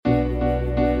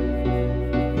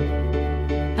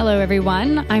Hello,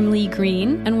 everyone. I'm Lee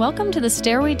Green, and welcome to the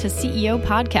Stairway to CEO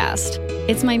podcast.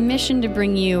 It's my mission to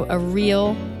bring you a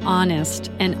real, honest,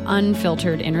 and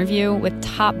unfiltered interview with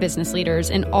top business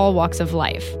leaders in all walks of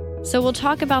life. So we'll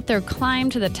talk about their climb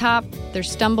to the top, their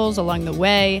stumbles along the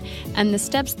way, and the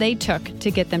steps they took to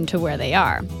get them to where they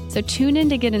are. So tune in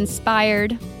to get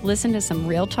inspired, listen to some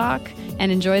real talk,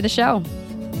 and enjoy the show.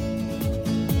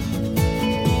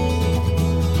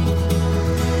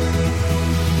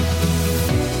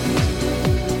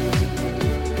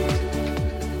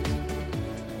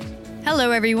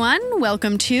 Hello, everyone.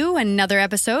 Welcome to another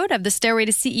episode of the Stairway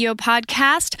to CEO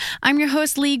podcast. I'm your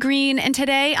host, Lee Green, and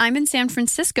today I'm in San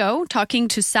Francisco talking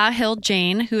to Sahil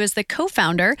Jain, who is the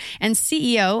co-founder and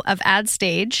CEO of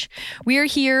AdStage. We are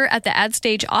here at the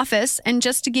AdStage office, and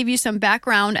just to give you some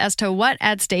background as to what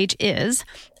AdStage is,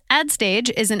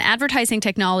 AdStage is an advertising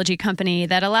technology company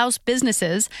that allows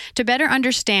businesses to better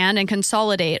understand and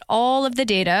consolidate all of the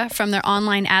data from their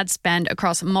online ad spend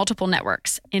across multiple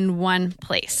networks in one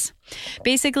place,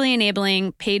 basically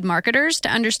enabling paid marketers to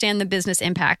understand the business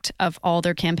impact of all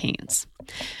their campaigns.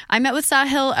 I met with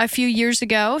Sahil a few years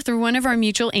ago through one of our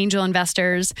mutual angel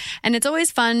investors, and it's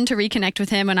always fun to reconnect with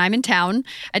him when I'm in town,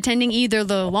 attending either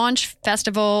the Launch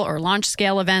Festival or Launch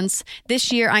Scale events.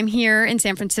 This year, I'm here in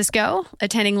San Francisco,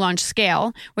 attending Launch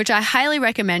Scale, which I highly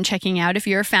recommend checking out if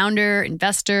you're a founder,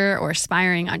 investor, or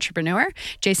aspiring entrepreneur.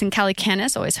 Jason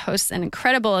Calacanis always hosts an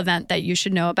incredible event that you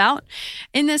should know about.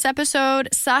 In this episode,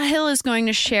 Sahil is going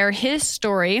to share his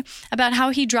story about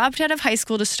how he dropped out of high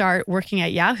school to start working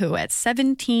at Yahoo at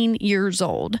 17 years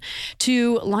old,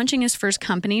 to launching his first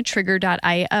company,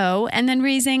 Trigger.io, and then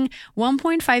raising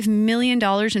 $1.5 million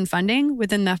in funding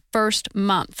within the first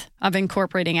month of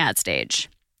incorporating AdStage.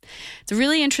 It's a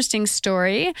really interesting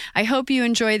story. I hope you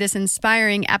enjoy this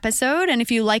inspiring episode, and if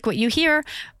you like what you hear,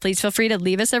 please feel free to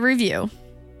leave us a review.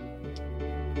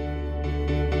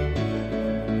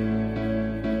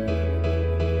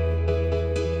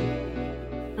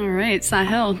 All right,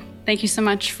 Sahil, thank you so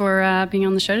much for being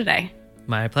on the show today.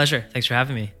 My pleasure. Thanks for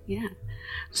having me. Yeah.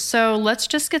 So let's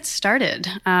just get started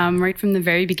right from the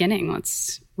very beginning.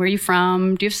 Where are you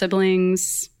from? Do you have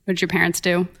siblings? What did your parents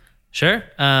do? Sure.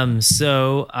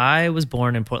 So I was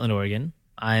born in Portland, Oregon.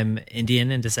 I'm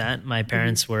Indian in descent. My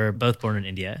parents were both born in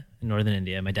India, in northern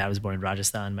India. My dad was born in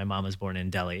Rajasthan. My mom was born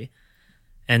in Delhi.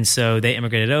 And so they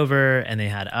immigrated over and they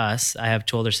had us. I have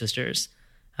two older sisters.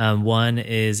 One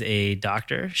is a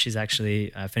doctor. She's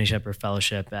actually finishing up her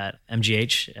fellowship at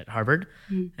MGH at Harvard.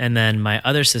 And then my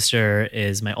other sister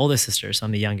is my oldest sister, so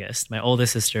I'm the youngest. My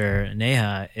oldest sister,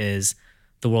 Neha, is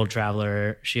the world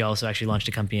traveler. She also actually launched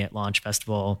a company at Launch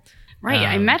Festival. Right,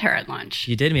 I met her at Launch.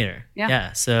 You did meet her.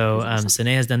 Yeah. So, awesome. So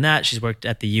Neha's done that. She's worked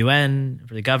at the UN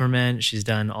for the government. She's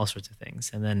done all sorts of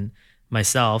things. And then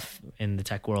myself in the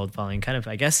tech world, following kind of,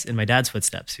 I guess, in my dad's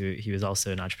footsteps, he was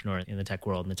also an entrepreneur in the tech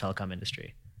world, in the telecom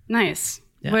industry. Nice.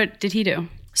 Yeah. What did he do?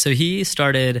 So he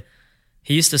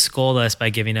used to scold us by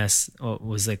giving us what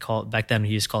was it called back then?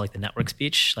 He used to call like the network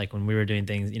speech. Like when we were doing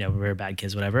things, we were bad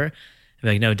kids, whatever. He'd be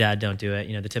like, no, Dad, don't do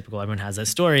it. The typical, everyone has that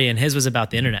story. And his was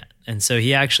about the internet. And so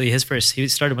he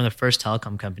started one of the first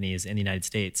telecom companies in the United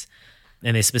States.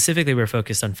 And they specifically were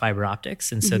focused on fiber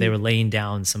optics. And so they were laying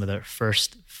down some of the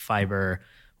first fiber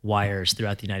wires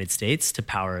throughout the United States to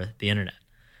power the internet.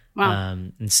 Wow.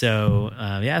 So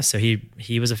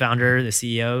he was a founder, the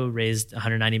CEO, raised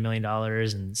 $190 million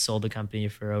and sold the company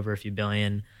for over a few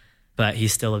billion, but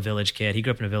he's still a village kid. He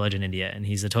grew up in a village in India, and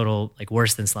he's a total,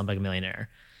 worse than Slumdog Millionaire.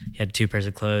 He had 2 pairs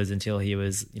of clothes until he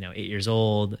was, 8 years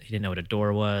old. He didn't know what a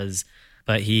door was,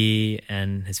 but he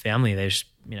and his family,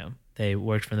 they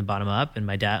worked from the bottom up. And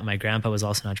my grandpa was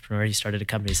also an entrepreneur. He started a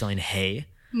company selling hay.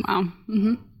 Wow.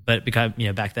 Mm-hmm. But because,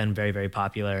 back then, very, very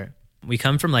popular. We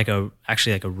come from a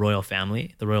royal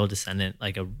family, the royal descendant.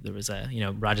 There was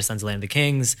Rajasthan's land of the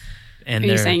kings. And are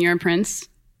you saying you're a prince?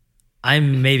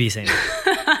 I'm maybe saying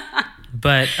that.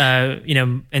 But,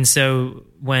 and so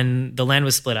when the land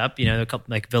was split up, a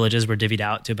couple villages were divvied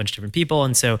out to a bunch of different people.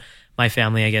 And so my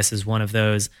family, I guess, is one of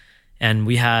those. And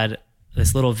we had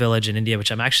this little village in India,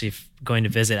 which I'm actually going to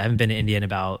visit. I haven't been to India in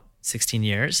about 16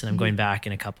 years. And I'm going back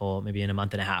maybe in a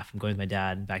month and a half. I'm going with my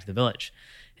dad back to the village.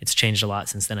 It's changed a lot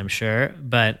since then, I'm sure.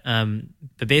 But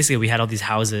basically, we had all these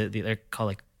houses. They're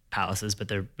called palaces, but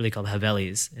they're really called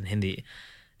havelis in Hindi.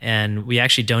 And we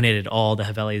actually donated all the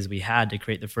havelis we had to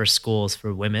create the first schools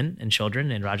for women and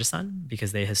children in Rajasthan,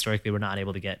 because they historically were not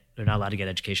allowed to get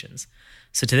educations.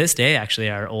 So to this day, actually,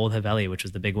 our old haveli, which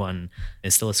was the big one,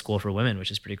 is still a school for women,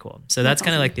 which is pretty cool. So that's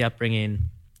kind of the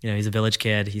upbringing. He's a village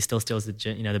kid. He still steals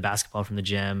the basketball from the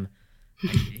gym.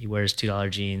 He wears $2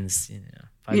 jeans,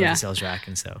 $5 sales rack.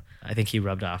 And so I think he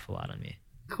rubbed off a lot on me.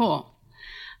 Cool.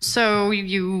 So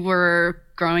you were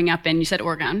growing up in, you said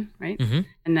Oregon, right? Mm-hmm.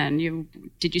 And then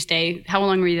did you stay, how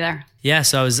long were you there? Yeah,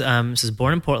 so I was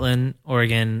born in Portland,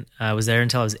 Oregon. I was there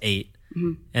until I was 8.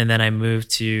 Mm-hmm. And then I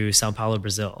moved to Sao Paulo,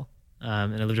 Brazil.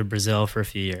 And I lived in Brazil for a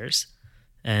few years.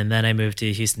 And then I moved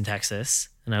to Houston, Texas.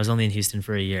 And I was only in Houston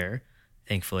for a year,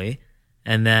 thankfully.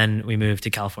 And then we moved to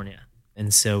California.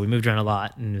 And so we moved around a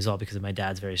lot, and it was all because of my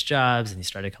dad's various jobs, and he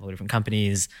started a couple of different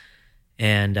companies.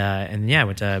 And yeah, I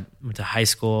went to high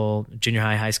school, junior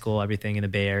high school, everything in the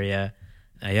Bay Area.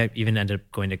 I even ended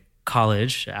up going to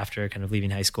college after kind of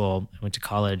leaving high school. I went to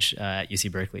college at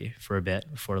UC Berkeley for a bit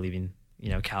before leaving,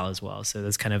 Cal as well. So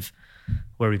that's kind of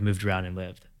where we've moved around and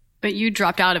lived. But you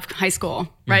dropped out of high school,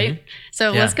 right? Mm-hmm.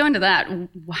 So let's go into that.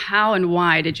 How and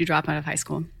why did you drop out of high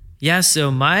school? Yeah, so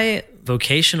my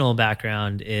vocational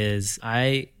background is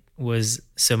my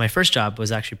first job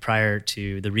was actually prior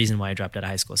to the reason why I dropped out of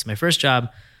high school. So my first job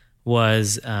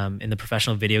was in the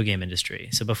professional video game industry.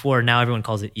 So now everyone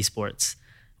calls it esports.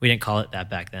 We didn't call it that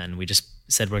back then. We just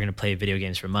said we're going to play video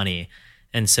games for money.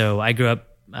 And so I grew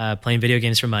up playing video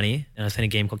games for money, and I was playing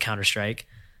a game called Counter-Strike.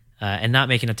 And not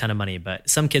making a ton of money, but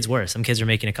some kids were. Some kids were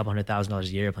making a couple $100,000 a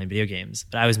year playing video games.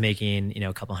 But I was making,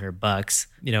 a couple $100,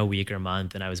 a week or a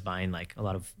month, and I was buying like a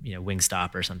lot of,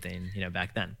 Wingstop or something,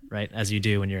 back then, right? As you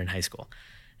do when you're in high school.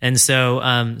 And so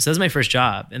that was my first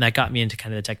job, and that got me into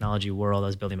kind of the technology world. I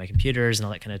was building my computers and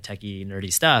all that kind of techie,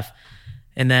 nerdy stuff.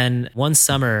 And then one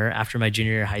summer after my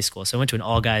junior year of high school, so I went to an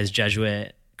all-guys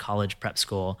Jesuit college prep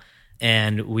school,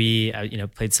 and we,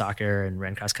 played soccer and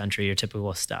ran cross country or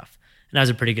typical stuff. And I was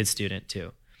a pretty good student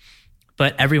too.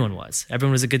 But everyone was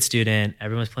a good student.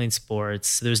 Everyone was playing sports.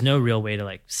 So there was no real way to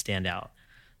like stand out.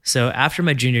 So after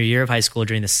my junior year of high school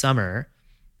during the summer,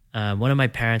 one of my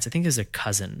parents, I think it was a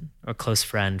cousin or close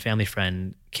friend, family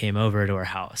friend, came over to our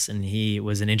house, and he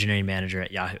was an engineering manager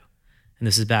at Yahoo. And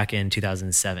this was back in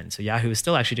 2007. So Yahoo was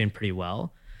still actually doing pretty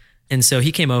well. And so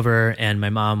he came over, and my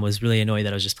mom was really annoyed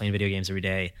that I was just playing video games every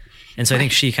day. And so I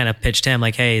think she kind of pitched him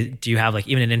like, hey, do you have like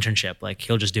even an internship? Like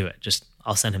he'll just do it.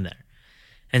 I'll send him there.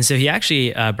 And so he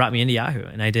actually brought me into Yahoo,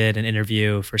 and I did an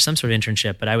interview for some sort of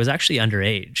internship, but I was actually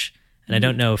underage. And I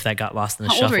don't know if that got lost in the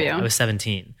shuffle. How old were you? I was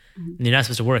 17. Mm-hmm. And you're not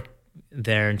supposed to work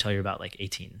there until you're about like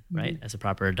 18, right? As a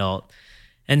proper adult.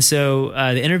 And so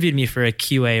they interviewed me for a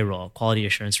QA role, quality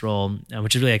assurance role,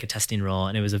 which is really like a testing role.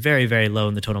 And it was a very, very low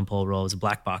in the totem pole role. It was a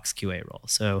black box QA role.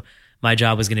 So my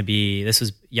job was going to be, this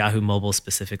was Yahoo Mobile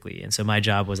specifically. And so my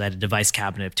job was I had a device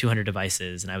cabinet of 200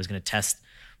 devices, and I was going to test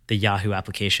the Yahoo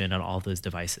application on all of those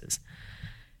devices.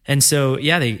 And so,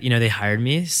 yeah, they hired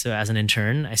me. So as an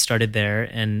intern, I started there.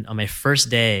 And on my first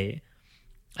day,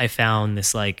 I found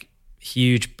this like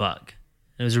huge bug.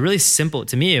 And it was really simple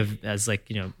to me as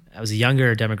like, I was a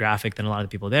younger demographic than a lot of the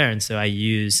people there. And so I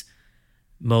use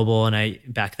mobile, and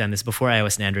back then, this is before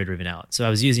iOS and Android were even out. So I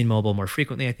was using mobile more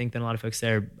frequently, I think, than a lot of folks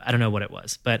there. I don't know what it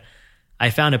was, but I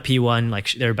found a P1,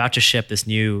 like they're about to ship this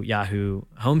new Yahoo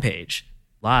homepage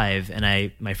live.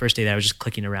 And my first day there, I was just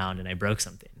clicking around and I broke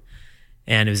something.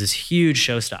 And it was this huge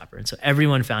showstopper. And so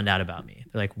everyone found out about me.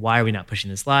 They're like, why are we not pushing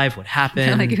this live? What happened?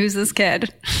 You're like, who's this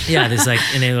kid? Yeah,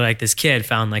 and they were like, this kid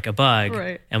found like a bug,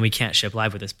 right, and we can't ship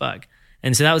live with this bug.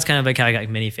 And so that was kind of like how I got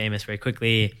mini famous very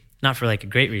quickly, not for like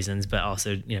great reasons, but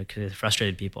also, because it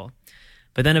frustrated people.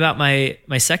 But then about my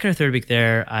second or third week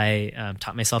there, I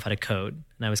taught myself how to code,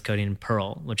 and I was coding in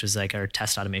Perl, which was like our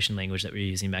test automation language that we were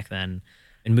using back then,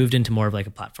 and moved into more of like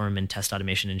a platform and test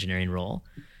automation engineering role.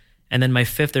 And then my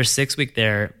fifth or sixth week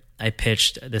there, I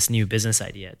pitched this new business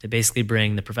idea to basically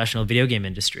bring the professional video game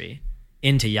industry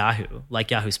into Yahoo, like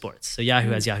Yahoo Sports. So Yahoo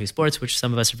has Yahoo Sports, which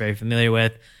some of us are very familiar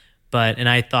with, and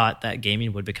I thought that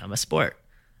gaming would become a sport.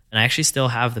 And I actually still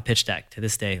have the pitch deck to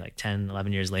this day, like 10,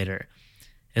 11 years later.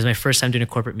 It was my first time doing a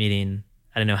corporate meeting.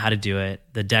 I didn't know how to do it.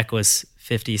 The deck was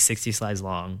 50, 60 slides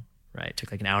long, right? It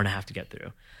took like an hour and a half to get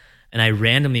through. And I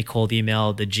randomly cold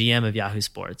emailed the GM of Yahoo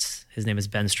Sports. His name was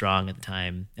Ben Strong at the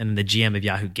time. And then the GM of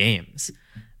Yahoo Games,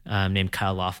 named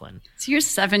Kyle Laughlin. So you're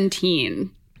 17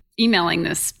 emailing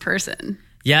this person.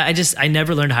 Yeah, I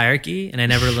never learned hierarchy, and I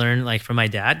never learned like from my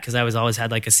dad, because I was always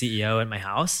had like a CEO at my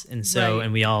house. And so, right,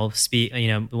 and we all speak,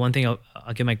 the one thing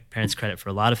I'll give my parents credit for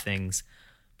a lot of things,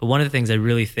 but one of the things I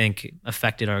really think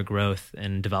affected our growth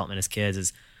and development as kids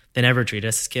is they never treated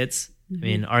us as kids. Mm-hmm. I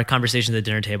mean, our conversations at the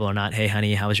dinner table are not, hey,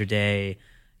 honey, how was your day?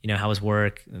 How was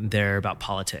work? They're about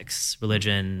politics,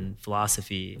 religion,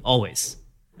 philosophy, always.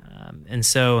 And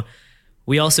so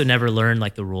we also never learned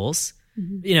like the rules.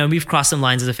 Mm-hmm. We've crossed some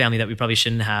lines as a family that we probably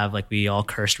shouldn't have. Like we all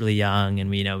cursed really young, and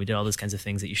we did all those kinds of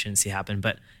things that you shouldn't see happen.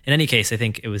 But in any case, I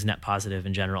think it was net positive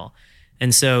in general.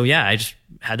 And so, yeah, I just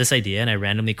had this idea and I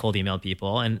randomly cold emailed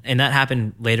people. And that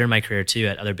happened later in my career too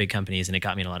at other big companies, and it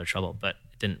got me in a lot of trouble. But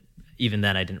even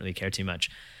then I didn't really care too much.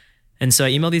 And so I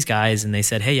emailed these guys and they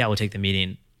said, hey, yeah, we'll take the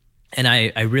meeting. And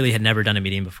I really had never done a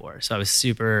meeting before. So I was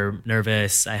super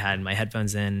nervous. I had my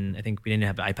headphones in. I think we didn't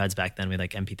have iPads back then. We had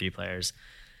like MP3 players.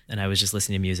 And I was just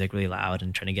listening to music really loud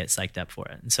and trying to get psyched up for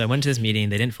it. And so I went to this meeting.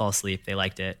 They didn't fall asleep. They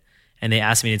liked it. And they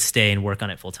asked me to stay and work on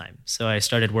it full time. So I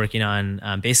started working on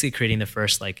basically creating the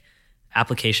first like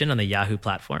application on the Yahoo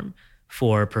platform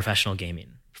for professional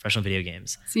gaming, professional video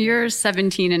games. So you're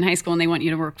 17 in high school and they want you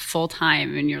to work full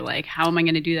time. And you're like, how am I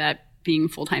going to do that being a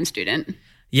full-time student?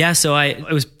 Yeah, so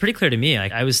it was pretty clear to me.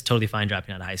 Like I was totally fine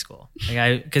dropping out of high school.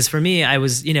 Because for me, I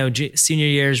was, senior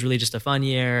year is really just a fun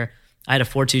year. I had a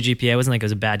 4.2 GPA. I wasn't like I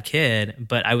was a bad kid,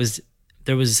 but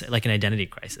there was like an identity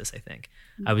crisis, I think.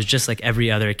 I was just like every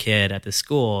other kid at the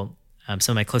school.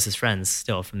 Some of my closest friends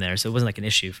still from there. So it wasn't like an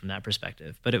issue from that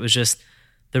perspective, but it was just,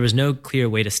 there was no clear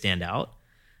way to stand out.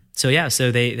 So yeah,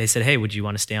 so they said, hey, would you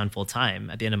want to stay on full time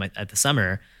at the end of at the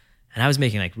summer? And I was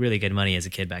making like really good money as a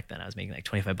kid back then. I was making like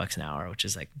 $25 an hour, which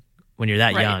is like, when you're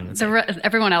that young.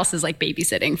 Everyone else is like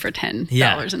babysitting for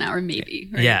 $10 an hour, maybe.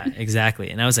 Right? Yeah, exactly.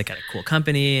 And I was like at a cool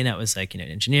company and I was like, an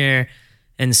engineer.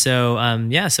 And so,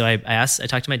 so I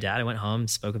talked to my dad. I went home,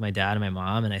 spoke with my dad and my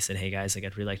mom, and I said, hey guys, like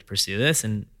I'd really like to pursue this.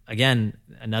 And again,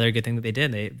 another good thing that they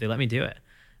did, they let me do it.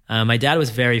 My dad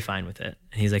was very fine with it.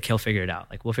 And he's like, he'll figure it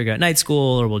out. Like we'll figure out night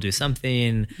school or we'll do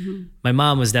something. Mm-hmm. My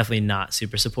mom was definitely not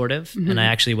super supportive. Mm-hmm. And I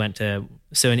actually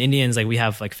so in Indians, like we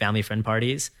have like family friend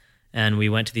parties. And we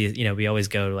went to we always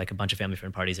go to like a bunch of family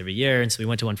friend parties every year. And so we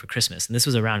went to one for Christmas. And this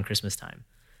was around Christmas time.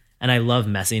 And I love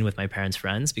messing with my parents'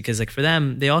 friends because like for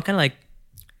them, they all kind of like,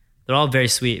 they're all very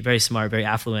sweet, very smart, very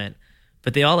affluent,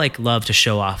 but they all like love to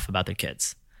show off about their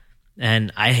kids.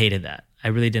 And I hated that. I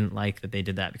really didn't like that they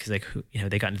did that because like,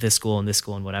 they got into this school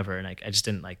and whatever. And I just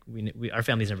didn't like, our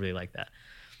families never really like that.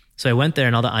 So I went there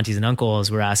and all the aunties and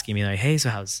uncles were asking me like, hey, so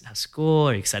how's school?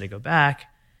 Are you excited to go back?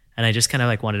 And I just kind of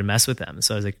like wanted to mess with them.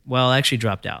 So I was like, well, I actually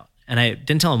dropped out. And I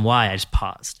didn't tell them why. I just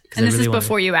paused. And this is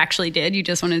before you actually did? You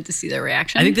just wanted to see their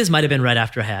reaction? I think this might have been right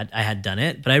after I had done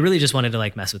it, but I really just wanted to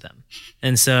like mess with them.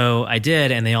 And so I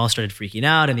did, and they all started freaking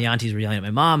out, and the aunties were yelling at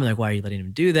my mom, and like, why are you letting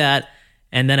him do that?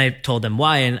 And then I told them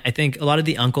why. And I think a lot of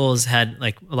the uncles had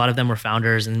like, a lot of them were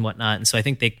founders and whatnot. And so I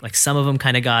think they like, some of them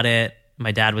kind of got it.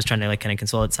 My dad was trying to like kind of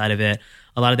console that side of it.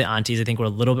 A lot of the aunties I think were a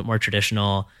little bit more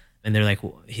traditional. And they're like,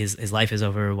 well, his life is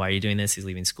over. Why are you doing this? He's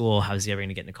leaving school. How is he ever going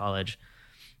to get into college?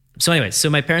 So anyway, so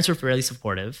my parents were fairly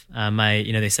supportive.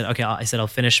 They said, okay, I'll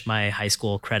finish my high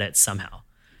school credits somehow.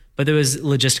 But there was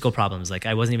logistical problems. Like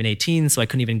I wasn't even 18, so I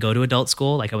couldn't even go to adult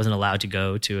school. Like I wasn't allowed to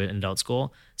go to an adult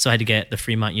school. So I had to get the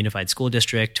Fremont Unified School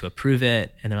District to approve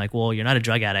it. And they're like, well, you're not a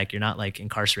drug addict. You're not like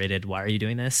incarcerated. Why are you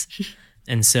doing this?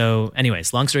 And so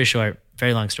anyways, long story short,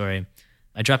 very long story.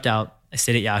 I dropped out. I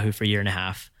stayed at Yahoo for a year and a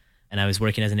half. And I was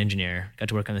working as an engineer, got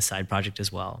to work on this side project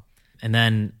as well. And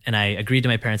I agreed to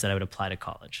my parents that I would apply to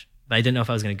college. But I didn't know if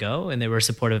I was going to go. And they were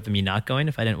supportive of me not going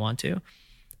if I didn't want to.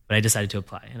 But I decided to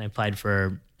apply. And I applied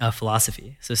for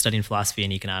philosophy. So studying philosophy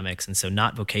and economics. And so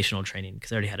not vocational training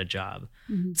because I already had a job.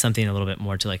 Mm-hmm. Something a little bit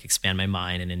more to like expand my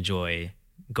mind and enjoy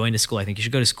going to school. I think you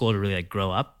should go to school to really like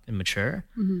grow up and mature.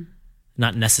 Mm-hmm.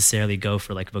 Not necessarily go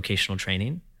for like vocational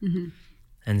training. Mm-hmm.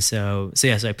 And so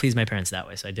I pleased my parents that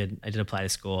way. So I did apply to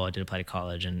school, I did apply to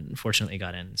college, and fortunately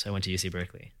got in. So I went to UC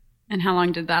Berkeley. And how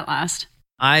long did that last?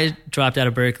 I dropped out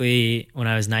of Berkeley when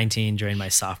I was 19 during my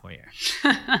sophomore year.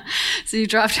 So you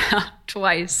dropped out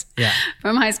twice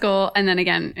from high school and then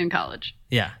again in college.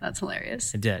 Yeah. That's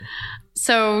hilarious. I did.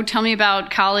 So tell me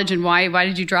about college and why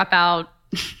did you drop out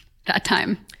that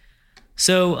time?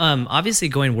 So obviously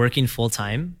working full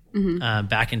time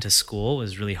back into school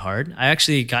was really hard. I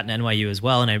actually got into NYU as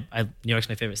well. And New York's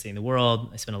my favorite city in the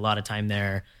world. I spent a lot of time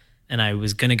there and I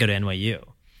was going to go to NYU.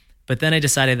 But then I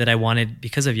decided that I wanted,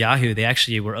 because of Yahoo, they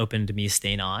actually were open to me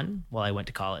staying on while I went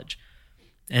to college.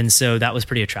 And so that was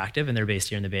pretty attractive, and they're based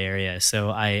here in the Bay Area. So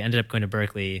I ended up going to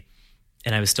Berkeley,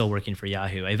 and I was still working for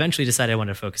Yahoo. I eventually decided I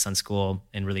wanted to focus on school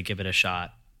and really give it a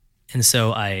shot. And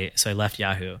so I left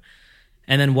Yahoo.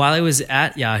 And then while I was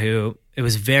at Yahoo, it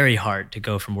was very hard to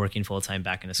go from working full-time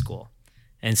back into school.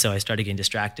 And so I started getting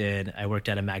distracted. I worked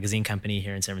at a magazine company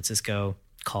here in San Francisco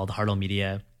called Hartle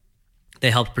Media. They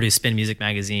helped produce Spin Music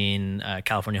Magazine,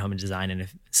 California Home and Design, and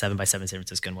 7x7 San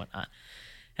Francisco and whatnot.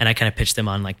 And I kind of pitched them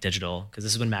on like digital, because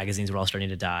this is when magazines were all starting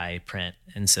to die, print.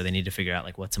 And so they needed to figure out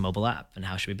like what's a mobile app and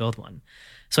how should we build one.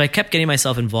 So I kept getting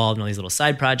myself involved in all these little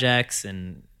side projects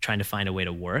and trying to find a way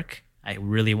to work. I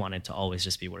really wanted to always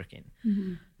just be working.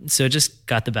 Mm-hmm. So it just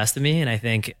got the best of me. And I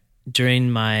think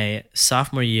during my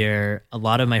sophomore year, a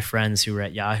lot of my friends who were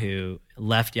at Yahoo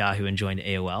left Yahoo and joined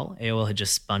AOL. AOL had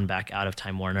just spun back out of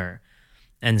Time Warner.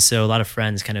 And so a lot of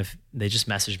friends they just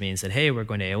messaged me and said, hey, we're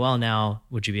going to AOL now.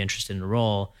 Would you be interested in a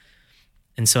role?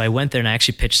 And so I went there and I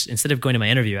actually pitched, instead of going to my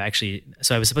interview,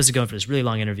 so I was supposed to go in for this really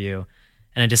long interview.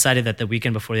 And I decided that the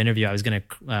weekend before the interview, I was going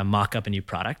to mock up a new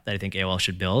product that I think AOL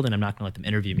should build. And I'm not going to let them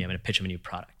interview me. I'm going to pitch them a new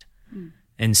product.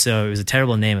 And so it was a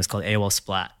terrible name. It was called AOL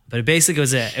Splat. But it basically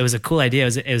was a cool idea.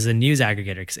 It was a news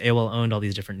aggregator because AOL owned all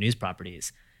these different news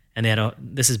properties. And they had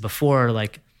this is before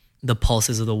like the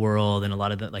Pulses of the world and a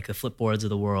lot of the Flipboards of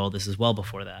the world. This is well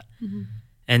before that. Mm-hmm.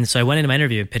 And so I went into my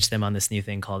interview and pitched them on this new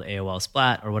thing called AOL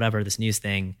Splat or whatever, this news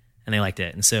thing, and they liked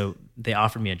it. And so they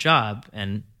offered me a job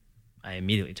and I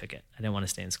immediately took it. I didn't want to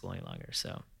stay in school any longer.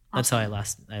 So that's how I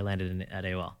landed at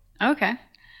AOL. Okay.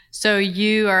 So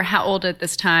you are how old at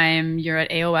this time? You're at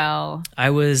AOL. I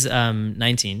was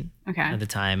 19 at the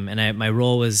time. And my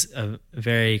role was a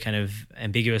very kind of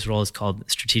ambiguous role. It's called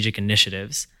strategic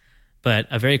initiatives. But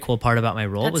a very cool part about my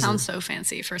role sounds so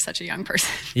fancy for such a young person.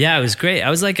 Yeah, it was great.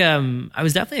 I was I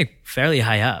was definitely fairly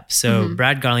high up. So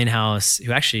Brad Garlinghouse,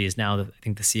 who actually is now I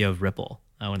think the CEO of Ripple,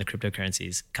 one of the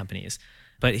cryptocurrencies companies,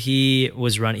 but he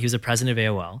was the president of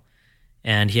AOL,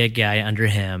 and he had a guy under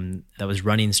him that was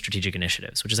running strategic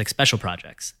initiatives, which is like special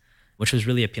projects, which was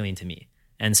really appealing to me.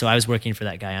 And so I was working for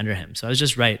that guy under him. So I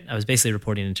was basically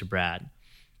reporting into Brad.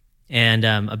 And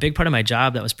a big part of my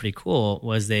job that was pretty cool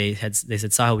was they said,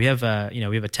 Sahil, we have a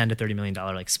 $10 to $30 million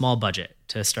like small budget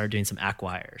to start doing some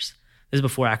acquihires. This is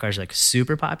before acquihires were like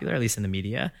super popular, at least in the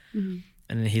media. Mm-hmm.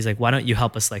 And he's like, why don't you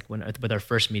help us like with our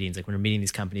first meetings, like when we're meeting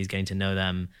these companies, getting to know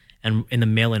them, and in the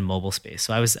mail and mobile space.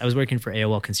 So I was working for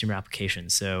AOL Consumer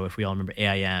Applications. So if we all remember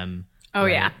AIM. Oh,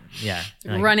 right? Yeah.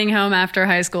 Like, running home after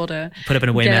high school to put up an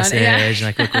away message and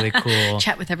like look really cool.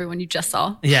 Chat with everyone you just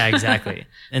saw. Yeah, exactly.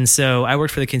 And so I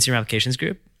worked for the Consumer Applications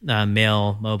Group,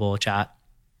 mail, mobile, chat.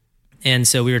 And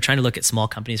so we were trying to look at small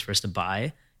companies for us to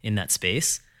buy in that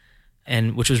space,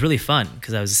 and which was really fun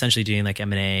because I was essentially doing like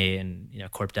M&A and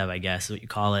corp dev, I guess is what you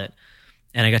call it.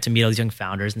 And I got to meet all these young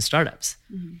founders and startups.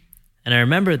 Mm-hmm. And I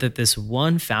remember that this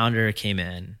one founder came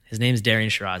in. His name's Darian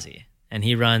Shirazi. And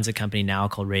he runs a company now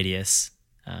called Radius,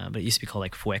 but it used to be called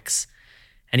like Fwix.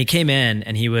 And he came in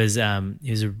and he was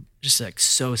just like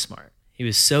so smart. He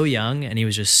was so young and he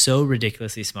was just so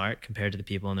ridiculously smart compared to the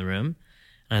people in the room.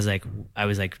 And I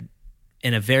was like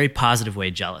in a very positive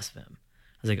way jealous of him.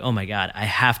 I was like, oh my God, I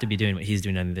have to be doing what he's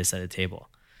doing on this side of the table.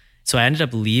 So I ended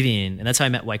up leaving, and that's how I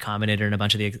met Y Combinator and a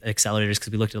bunch of the accelerators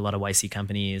because we looked at a lot of YC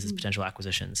companies as potential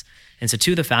acquisitions. And so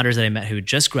two of the founders that I met who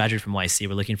just graduated from YC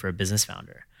were looking for a business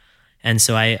founder. And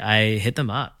so I hit them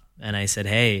up and I said,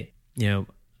 hey,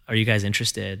 are you guys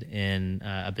interested in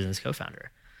a business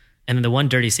co-founder? And then the one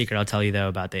dirty secret I'll tell you though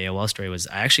about the AOL story was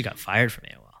I actually got fired from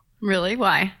AOL. Really?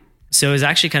 Why? So it was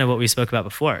actually kind of what we spoke about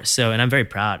before. So, and I'm very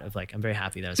proud of I'm very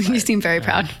happy that I was fired. You seem very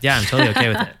proud. Yeah, I'm totally okay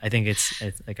with it. I think it's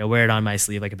like I wear it on my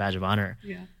sleeve like a badge of honor.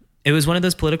 Yeah. It was one of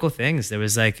those political things. I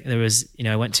went to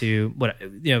I went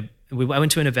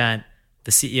to an event.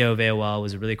 The CEO of AOL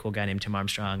was a really cool guy named Tim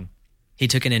Armstrong. He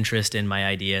took an interest in my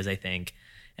ideas, I think.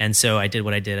 And so I did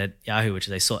what I did at Yahoo, which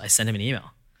is I sent him an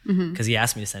email because he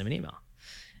asked me to send him an email.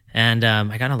 And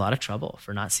I got in a lot of trouble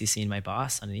for not CCing my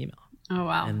boss on an email. Oh,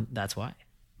 wow. And that's why.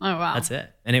 Oh, wow. That's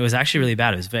it. And it was actually really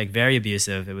bad. It was very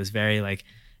abusive. It was very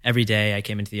every day I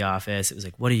came into the office, it was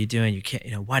like, what are you doing? You can't,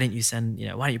 why didn't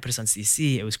you put us on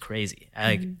CC? It was crazy.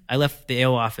 I left the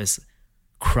AOL office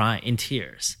crying in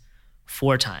tears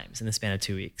 4 times in the span of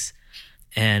 2 weeks.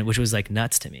 And which was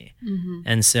nuts to me. Mm-hmm.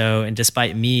 And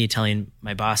despite me telling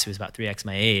my boss, who was about 3x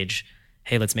my age,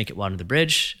 hey, let's make it water the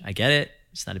bridge. I get it.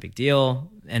 It's not a big deal.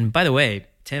 And by the way,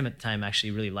 Tim at the time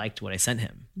actually really liked what I sent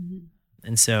him. Mm-hmm.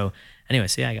 And so anyway,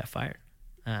 I got fired.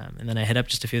 And then I hit up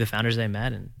just a few of the founders I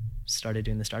met and started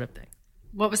doing the startup thing.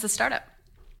 What was the startup?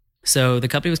 So the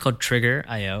company was called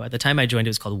Trigger.io. At the time I joined, it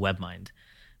was called WebMind.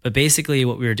 But basically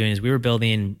what we were doing is we were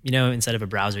building, instead of a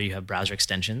browser, you have browser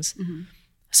extensions. Mm-hmm.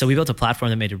 So we built a platform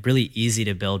that made it really easy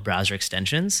to build browser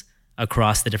extensions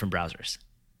across the different browsers.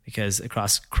 Because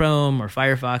across Chrome or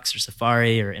Firefox or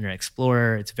Safari or Internet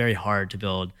Explorer, it's very hard to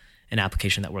build an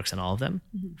application that works on all of them.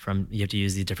 Mm-hmm. You have to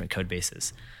use these different code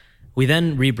bases. We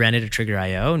then rebranded to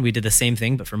Trigger.io and we did the same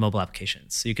thing, but for mobile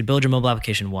applications. So you could build your mobile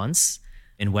application once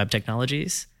in web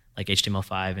technologies like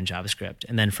HTML5 and JavaScript.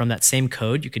 And then from that same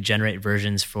code, you could generate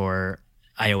versions for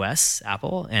iOS,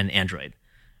 Apple, and Android.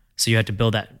 So you had to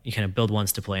build that, you kind of build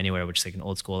once, deploy anywhere, which is like an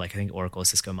old school, I think Oracle,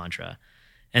 Cisco mantra.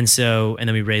 And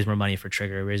then we raised more money for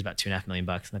Trigger. We raised about $2.5 million,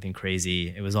 nothing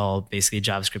crazy. It was all basically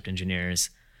JavaScript engineers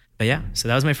But yeah, so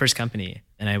that was my first company.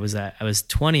 And I was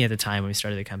 20 at the time when we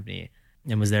started the company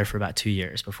and was there for about 2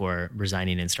 years before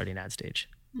resigning and starting AdStage.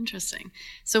 Interesting.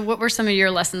 So what were some of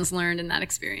your lessons learned in that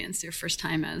experience, your first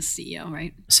time as CEO,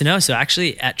 right? So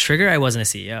actually at Trigger, I wasn't a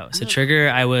CEO. So Trigger,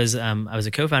 I was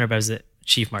a co-founder, but I was a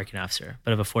chief marketing officer,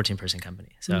 but of a 14-person company.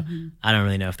 So I don't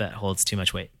really know if that holds too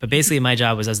much weight. But basically my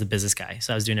job was as the business guy.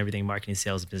 So I was doing everything marketing,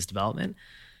 sales, business development.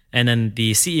 And then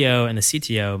the CEO and the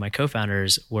CTO, my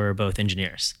co-founders, were both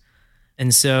engineers.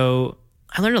 And so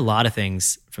I learned a lot of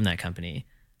things from that company.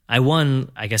 I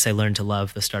learned to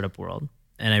love the startup world.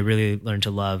 And I really learned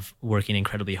to love working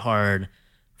incredibly hard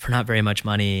for not very much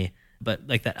money, but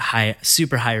like that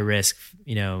super high risk,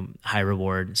 high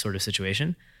reward sort of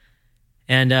situation.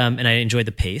 And I enjoyed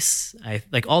the pace. I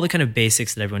like all the kind of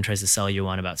basics that everyone tries to sell you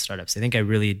on about startups. I think I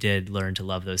really did learn to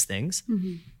love those things.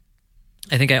 Mm-hmm.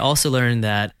 I think I also learned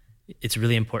that it's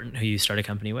really important who you start a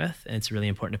company with, and it's really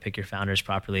important to pick your founders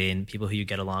properly and people who you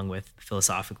get along with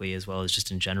philosophically as well as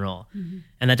just in general. Mm-hmm.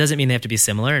 And that doesn't mean they have to be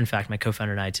similar. In fact, my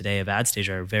co-founder and I today of AdStage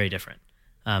are very different,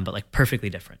 but like perfectly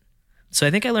different. So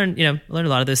I think I learned a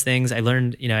lot of those things. I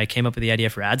learned, I came up with the idea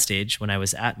for AdStage when I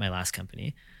was at my last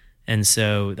company. And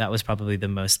so that was probably the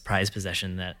most prized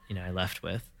possession that, I left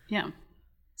with. Yeah.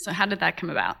 So how did that come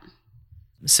about?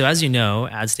 So as you know,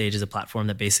 AdStage is a platform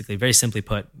that basically, very simply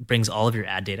put, brings all of your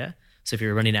ad data. So if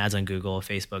you're running ads on Google,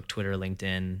 Facebook, Twitter,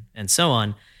 LinkedIn, and so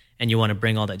on, and you want to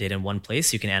bring all that data in one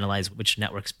place, you can analyze which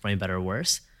network's performing better or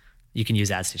worse. You can use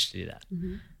AdStage to do that.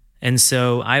 Mm-hmm. And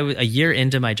so a year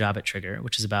into my job at Trigger,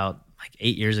 which is about like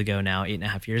 8 years ago now,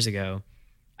 8.5 years ago,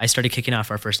 I started kicking off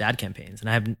our first ad campaigns. And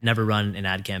I have never run an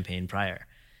ad campaign prior.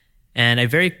 And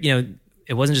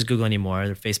it wasn't just Google anymore.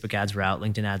 The Facebook ads were out,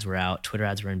 LinkedIn ads were out, Twitter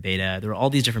ads were in beta. There were all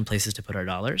these different places to put our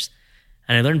dollars.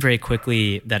 And I learned very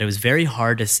quickly that it was very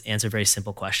hard to answer very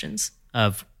simple questions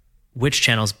of which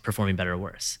channel's performing better or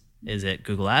worse. Is it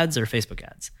Google ads or Facebook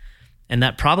ads? And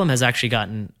that problem has actually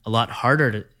gotten a lot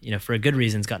harder to, for a good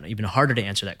reason, it's gotten even harder to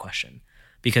answer that question.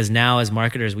 Because now as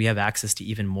marketers, we have access to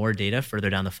even more data further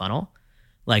down the funnel.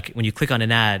 Like when you click on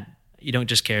an ad, you don't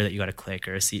just care that you got a click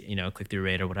or a click-through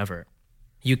rate or whatever.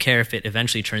 You care if it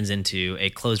eventually turns into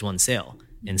a closed-won sale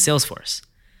in Salesforce.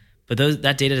 But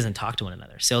that data doesn't talk to one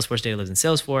another. Salesforce data lives in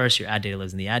Salesforce. Your ad data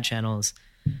lives in the ad channels.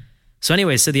 So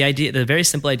anyway, the very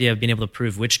simple idea of being able to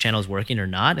prove which channel is working or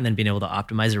not, and then being able to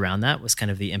optimize around that was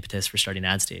kind of the impetus for starting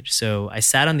AdStage. So I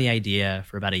sat on the idea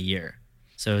for about a year.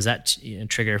 So I was at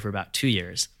Trigger for about 2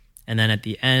 years. And then at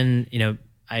the end,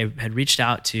 I had reached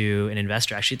out to an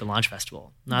investor actually at the Launch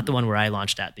Festival, not the one where I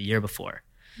launched at the year before.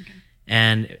 Okay.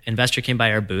 And an investor came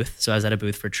by our booth. So I was at a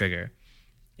booth for Trigger.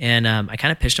 And I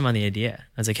kind of pitched him on the idea.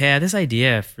 I was like, hey, I had this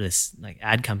idea for this like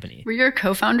ad company. Were your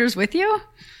co-founders with you?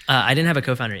 I didn't have a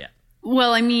co-founder yet.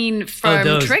 Well, I mean,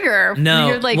 from Trigger. No,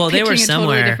 you're like they were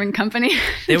somewhere. A totally different company.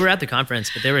 They were at the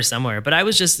conference, but they were somewhere. But I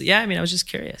was just, I was just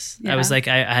curious. Yeah. I was like,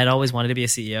 I had always wanted to be a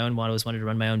CEO and always wanted to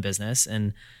run my own business.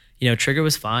 And, Trigger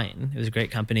was fine. It was a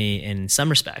great company in some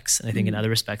respects. And I think in other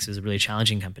respects, it was a really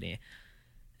challenging company.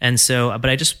 And so, but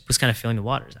I just was kind of feeling the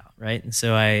waters out, right? And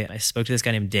so I spoke to this guy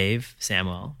named Dave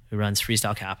Samuel, who runs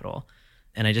Freestyle Capital.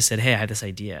 And I just said, hey, I have this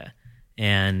idea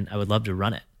and I would love to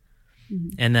run it. Mm-hmm.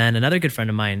 And then another good friend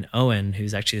of mine, Owen,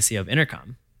 who's actually the CEO of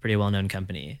Intercom, pretty well-known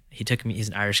company. He's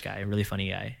an Irish guy, a really funny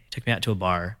guy. He took me out to a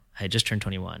bar. I had just turned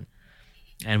 21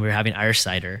 and we were having Irish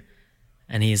cider.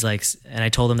 And he's like, and I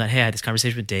told him that, hey, I had this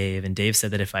conversation with Dave, and Dave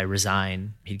said that if I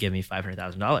resign, he'd give me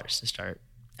 $500,000 to start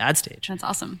AdStage. That's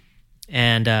awesome.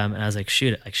 And I was like,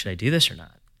 shoot, should I do this or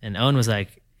not? And Owen was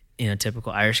like,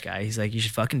 typical Irish guy. He's like, you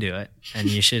should fucking do it. And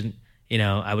you should,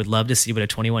 I would love to see what a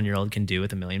 21-year-old can do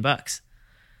with $1 million.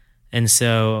 And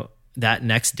so that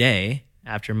next day,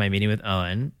 after my meeting with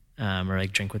Owen, or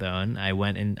like drink with Owen, I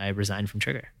went and I resigned from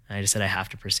Trigger. And I just said, I have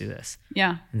to pursue this.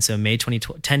 Yeah. And so May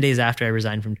 2012, 10 days after I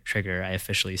resigned from Trigger, I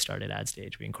officially started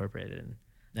AdStage. We incorporated.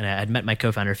 And I had met my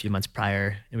co-founder a few months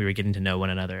prior, and we were getting to know one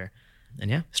another.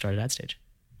 And started AdStage.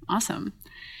 Awesome.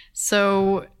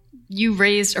 So you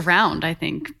raised a round, I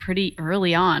think, pretty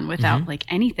early on without like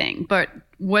anything. But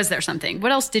was there something?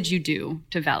 What else did you do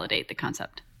to validate the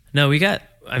concept? No,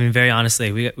 very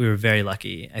honestly, we were very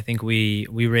lucky. I think we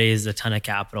raised a ton of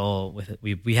capital with it.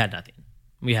 We had nothing.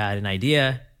 We had an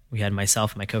idea. We had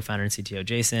myself, my co-founder and CTO,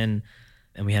 Jason,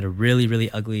 and we had a really,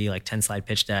 really ugly 10-slide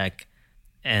pitch deck.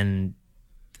 And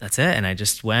that's it. And I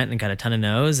just went and got a ton of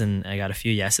no's and I got a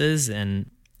few yeses. And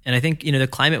I think, the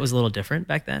climate was a little different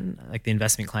back then, like the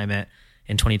investment climate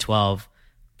in 2012.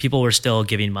 People were still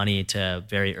giving money to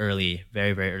very,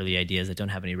 very early ideas that don't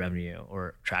have any revenue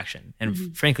or traction.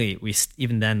 And frankly,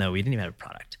 even then, though, we didn't even have a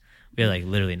product. We had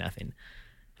literally nothing.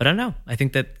 But I don't know. I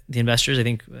think that the investors,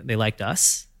 they liked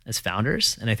us. as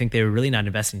founders. And I think they were really not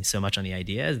investing so much on the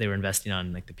idea as they were investing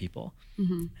on like the people.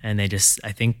 And they just,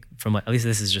 I think from what, at least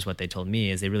this is just what they told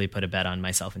me, is they really put a bet on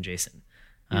myself and Jason,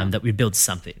 that we'd build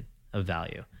something of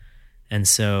value. And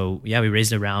so, we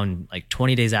raised a round like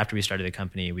 20 days after we started the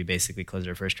company. We basically closed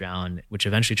our first round, which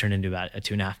eventually turned into about a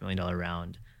 $2.5 million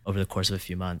round over the course of a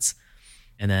few months.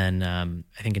 And then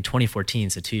I think in 2014,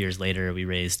 so 2 years later, we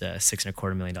raised a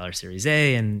 $6.25 million Series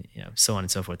A, and so on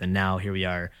and so forth. And now here we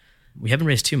are. We haven't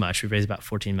raised too much. We've raised about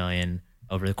 $14 million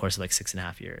over the course of like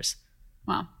 6.5 years.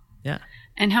 Wow. Yeah.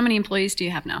 And how many employees do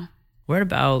you have now? We're at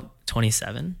about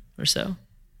 27 or so.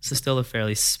 So still a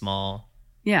fairly small,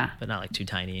 but not like too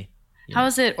tiny. How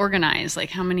is it organized? Like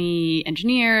how many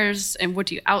engineers, and what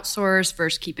do you outsource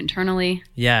versus keep internally?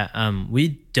 Yeah, we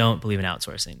don't believe in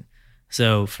outsourcing.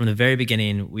 So from the very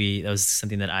beginning, that was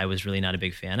something that I was really not a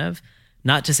big fan of.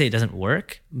 Not to say it doesn't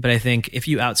work, but I think if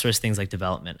you outsource things like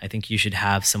development, I think you should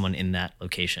have someone in that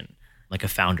location, like a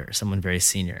founder, someone very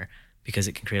senior, because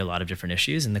it can create a lot of different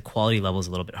issues, and the quality level is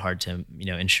a little bit hard to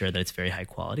ensure that it's very high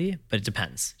quality, but it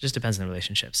depends. It just depends on the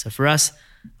relationship. So for us,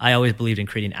 I always believed in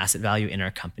creating asset value in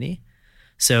our company.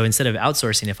 So instead of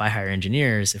outsourcing, if I hire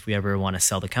engineers, if we ever want to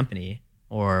sell the company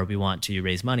or we want to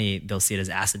raise money, they'll see it as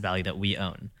asset value that we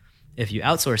own. If you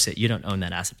outsource it, you don't own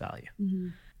that asset value.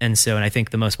 And I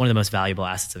think one of the most valuable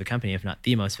assets of a company, if not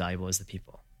the most valuable, is the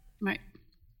people. Right.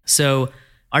 So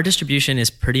our distribution is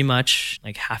pretty much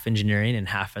like half engineering and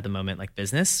half at the moment like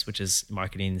business, which is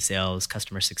marketing, sales,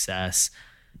 customer success,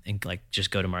 and like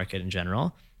just go to market in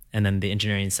general. And then the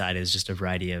engineering side is just a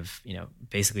variety of,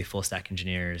 basically full stack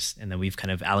engineers. And then we've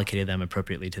kind of allocated them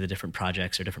appropriately to the different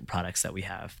projects or different products that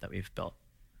we've built.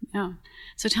 Yeah.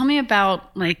 So tell me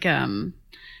about like,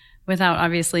 without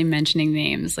obviously mentioning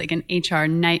names, like an HR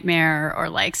nightmare or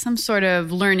like some sort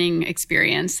of learning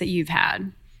experience that you've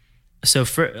had. So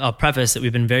I'll preface that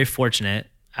we've been very fortunate.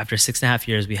 After 6.5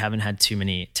 years, we haven't had too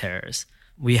many terrors.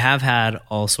 We have had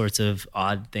all sorts of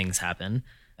odd things happen,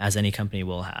 as any company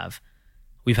will have.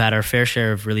 We've had our fair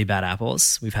share of really bad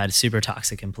apples. We've had super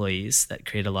toxic employees that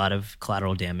create a lot of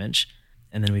collateral damage.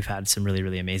 And then we've had some really,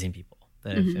 really amazing people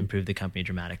that have improved the company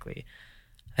dramatically.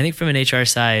 I think from an HR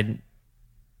side,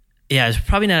 it's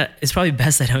probably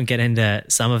best I don't get into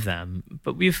some of them,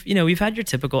 but we've had your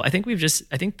typical, I think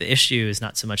the issue is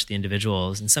not so much the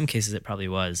individuals. In some cases it probably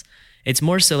was. It's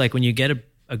more so like when you get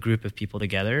a group of people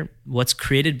together, what's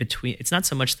created between, it's not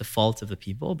so much the fault of the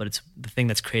people, but it's the thing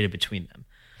that's created between them.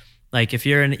 Like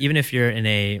even if you're in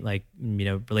a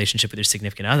relationship with your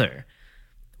significant other,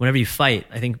 whenever you fight,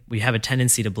 I think we have a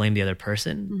tendency to blame the other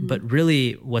person, but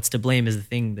really what's to blame is the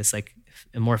thing, this like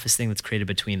amorphous thing that's created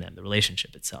between them, the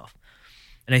relationship itself.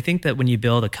 And I think that when you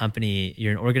build a company,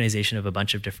 you're an organization of a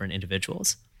bunch of different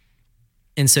individuals.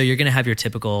 And so you're going to have your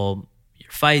typical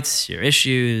your fights, your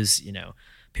issues,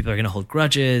 people are going to hold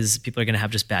grudges, people are going to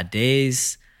have just bad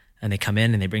days, and they come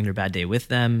in and they bring their bad day with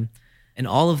them. And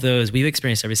all of those, we've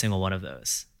experienced every single one of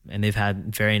those. And they've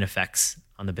had varying effects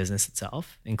on the business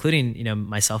itself, including,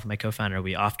 myself and my co-founder.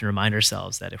 We often remind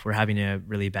ourselves that if we're having a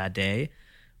really bad day,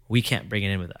 we can't bring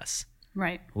it in with us.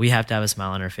 Right. We have to have a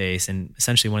smile on our face. And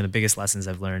essentially one of the biggest lessons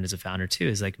I've learned as a founder too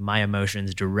is like my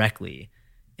emotions directly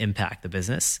impact the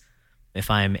business. If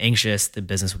I'm anxious, the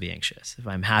business will be anxious. If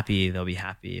I'm happy, they'll be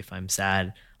happy. If I'm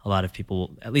sad, a lot of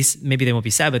people, at least maybe they won't be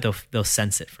sad, but they'll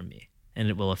sense it from me and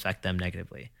it will affect them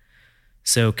negatively.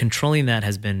 So controlling that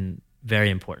has been very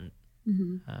important.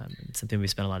 It's something we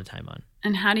spent a lot of time on.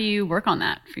 And how do you work on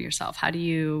that for yourself? How do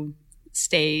you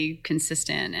stay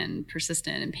consistent and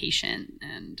persistent and patient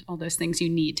and all those things you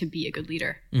need to be a good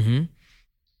leader?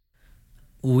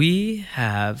 We've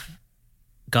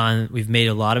made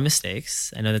a lot of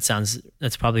mistakes. I know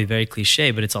that's probably very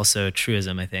cliche, but it's also a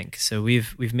truism, I think. So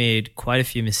we've made quite a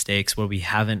few mistakes where we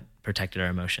haven't protected our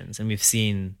emotions, and we've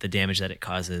seen the damage that it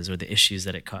causes or the issues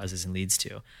that it causes and leads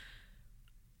to.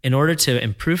 In order to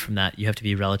improve from that, you have to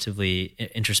be relatively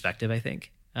introspective, I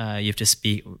think. You have to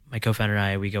speak. My co-founder and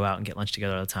I, we go out and get lunch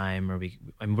together all the time, or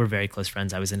we're very close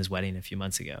friends. I was in his wedding a few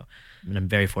months ago, and I'm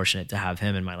very fortunate to have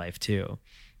him in my life too.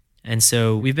 And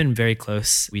so we've been very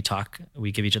close. We talk,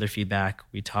 we give each other feedback.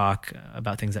 We talk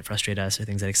about things that frustrate us or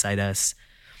things that excite us.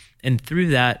 And through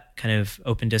that kind of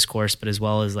open discourse, but as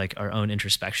well as like our own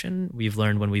introspection, we've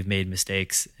learned when we've made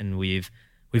mistakes, and we've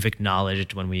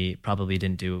acknowledged when we probably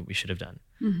didn't do what we should have done.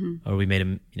 Or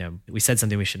we said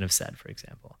something we shouldn't have said, for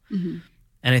example.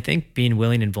 And I think being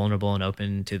willing and vulnerable and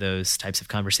open to those types of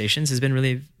conversations has been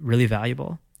really, really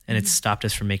valuable. And it's stopped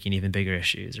us from making even bigger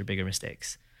issues or bigger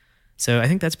mistakes. So I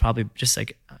think that's probably just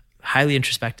like highly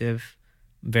introspective,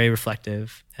 very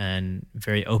reflective, and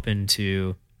very open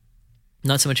to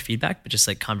not so much feedback, but just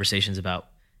like conversations about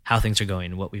how things are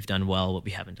going, what we've done well, what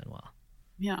we haven't done well.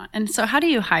 Yeah. And so how do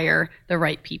you hire the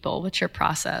right people? What's your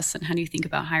process and how do you think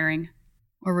about hiring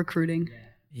or recruiting?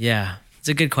 Yeah, it's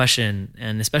a good question.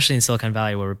 And especially in Silicon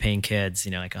Valley where we're paying kids,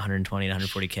 like 120 to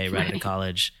 140K right out of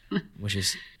college, which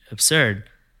is absurd.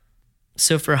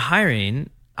 So for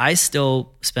hiring, I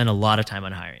still spend a lot of time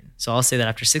on hiring. So I'll say that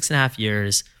after 6.5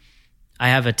 years, I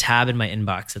have a tab in my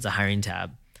inbox that's a hiring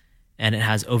tab, and it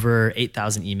has over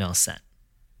 8,000 emails sent.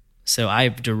 So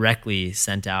I've directly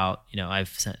sent out, I've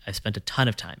spent a ton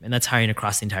of time, and that's hiring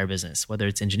across the entire business, whether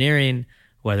it's engineering,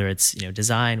 whether it's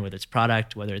design, whether it's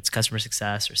product, whether it's customer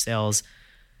success or sales.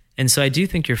 And so I do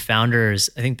think I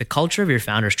think the culture of your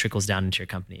founders trickles down into your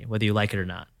company, whether you like it or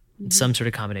not. It's some sort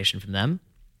of combination from them.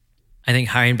 I think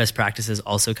hiring best practices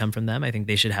also come from them. I think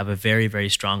they should have a very, very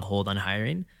strong hold on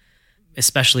hiring,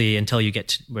 especially until you get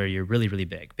to where you're really, really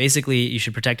big. Basically, you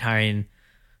should protect hiring,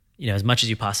 as much as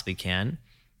you possibly can.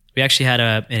 We actually had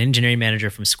an engineering manager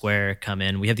from Square come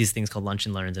in. We have these things called lunch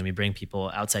and learns, and we bring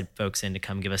outside folks in to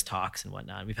come give us talks and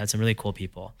whatnot. We've had some really cool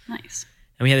people. Nice.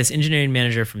 And we had this engineering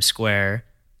manager from Square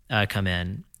come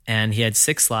in, and he had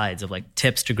 6 slides of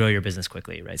tips to grow your business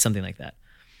quickly, right? Something like that.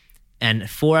 And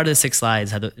 4 out of the 6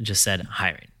 slides just said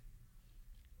hiring.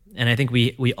 And I think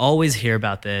we always hear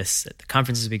about this at the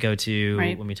conferences we go to,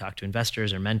 right, when we talk to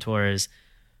investors or mentors.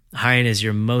 Hiring is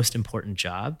your most important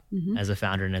job as a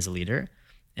founder and as a leader,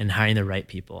 and hiring the right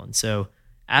people. And so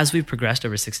as we've progressed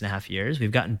over 6.5 years,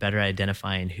 we've gotten better at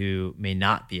identifying who may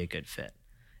not be a good fit.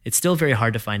 It's still very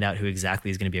hard to find out who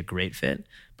exactly is going to be a great fit,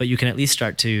 but you can at least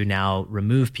start to now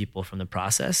remove people from the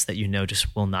process that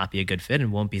just will not be a good fit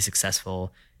and won't be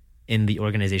successful in the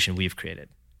organization we've created.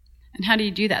 And how do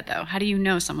you do that though? How do you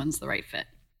know someone's the right fit?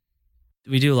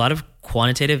 We do a lot of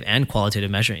quantitative and qualitative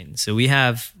measuring. So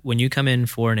when you come in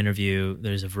for an interview,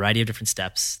 there's a variety of different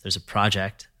steps. There's a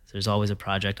project. There's always a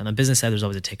project. On the business side, there's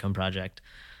always a take-home project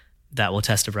that will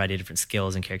test a variety of different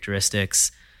skills and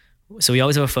characteristics. So we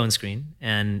always have a phone screen,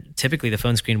 and typically the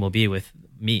phone screen will be with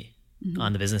me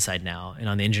on the business side now. And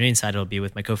on the engineering side, it'll be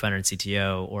with my co-founder and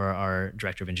CTO or our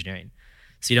director of engineering.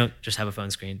 So you don't just have a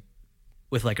phone screen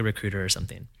with a recruiter or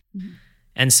something.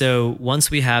 And so once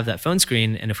we have that phone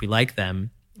screen, and if we like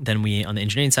them, then on the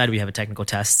engineering side, we have a technical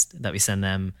test that we send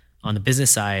them. On the business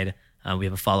side, we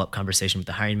have a follow-up conversation with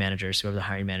the hiring managers, whoever the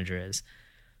hiring manager is.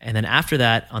 And then after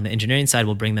that, on the engineering side,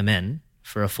 we'll bring them in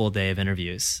for a full day of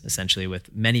interviews, essentially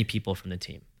with many people from the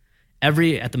team. At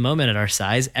the moment at our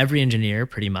size, every engineer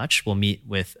pretty much will meet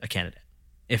with a candidate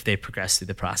if they progress through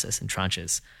the process in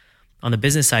tranches. On the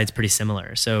business side, it's pretty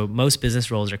similar. So most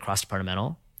business roles are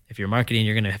cross-departmental. If you're marketing,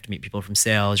 you're going to have to meet people from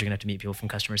sales, you're going to have to meet people from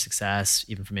customer success,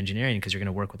 even from engineering, because you're going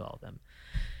to work with all of them.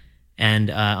 And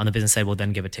on the business side, we'll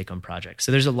then give a take-home project.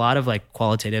 So there's a lot of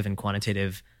qualitative and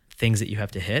quantitative things that you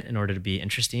have to hit in order to be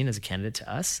interesting as a candidate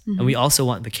to us. And we also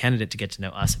want the candidate to get to know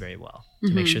us very well,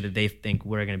 to make sure that they think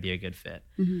we're going to be a good fit.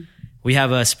 We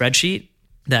have a spreadsheet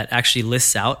that actually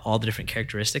lists out all the different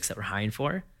characteristics that we're hiring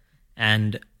for.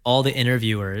 And all the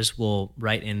interviewers will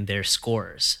write in their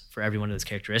scores for every one of those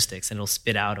characteristics, and it'll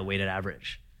spit out a weighted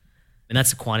average. And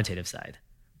that's the quantitative side,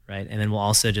 right? And then we'll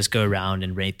also just go around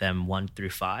and rate them 1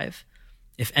 through 5.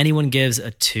 If anyone gives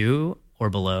a 2 or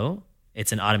below,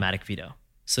 it's an automatic veto.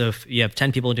 So if you have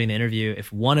 10 people doing the interview,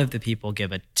 if one of the people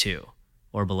give a 2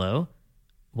 or below,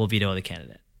 we'll veto the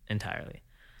candidate entirely.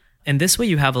 And this way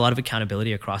you have a lot of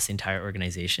accountability across the entire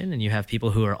organization, and you have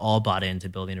people who are all bought into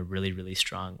building a really, really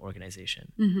strong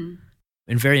organization.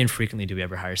 And very infrequently do we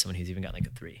ever hire someone who's even got a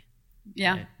 3.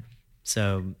 Yeah. Right?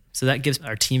 So that gives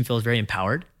our team feels very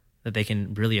empowered that they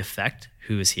can really affect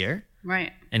who is here.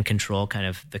 Right. And control kind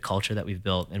of the culture that we've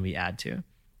built and we add to.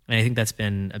 And I think that's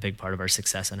been a big part of our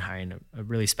success in hiring a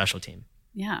really special team.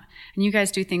 Yeah. And you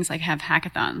guys do things like have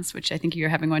hackathons, which I think you're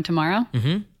having one tomorrow.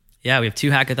 Yeah, we have 2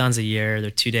 hackathons a year.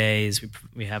 They're 2 days.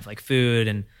 We have food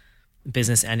and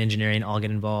business and engineering all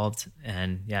get involved.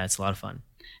 And yeah, it's a lot of fun.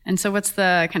 And so what's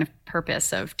the kind of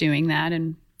purpose of doing that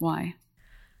and why?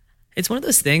 It's one of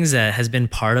those things that has been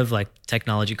part of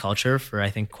technology culture for I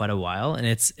think quite a while, and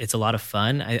it's a lot of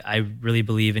fun. I really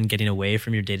believe in getting away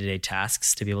from your day-to-day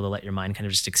tasks to be able to let your mind kind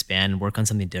of just expand and work on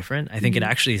something different. I think it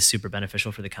actually is super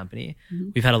beneficial for the company.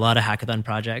 We've had a lot of hackathon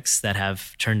projects that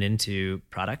have turned into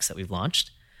products that we've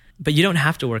launched, but you don't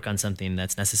have to work on something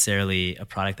that's necessarily a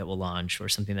product that will launch or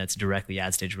something that's directly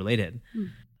ad stage related.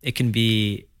 It can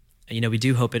be, we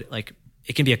do hope it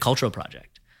can be a cultural project.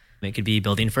 It could be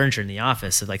building furniture in the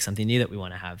office of something new that we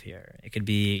want to have here. It could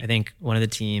be, I think one of the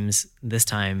teams this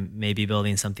time may be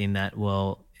building something that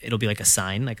it'll be a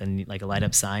sign, like a light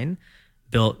up sign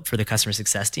built for the customer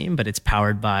success team, but it's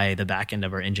powered by the back end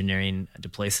of our engineering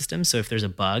deploy system. So if there's a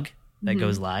bug that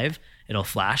goes live, it'll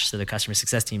flash so the customer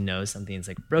success team knows something's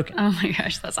like broken. Oh my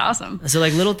gosh, that's awesome. So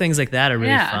like little things like that are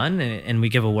really fun, and we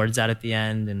give awards out at the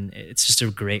end, and it's just a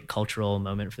great cultural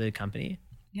moment for the company.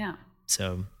 Yeah.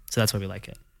 So that's why we like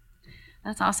it.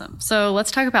 That's awesome. So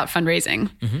let's talk about fundraising.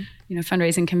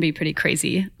 Fundraising can be pretty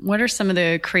crazy. What are some of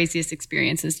the craziest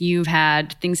experiences you've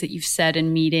had, things that you've said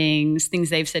in meetings,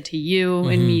 things they've said to you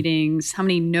in meetings? How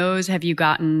many no's have you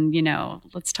gotten?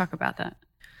 Let's talk about that.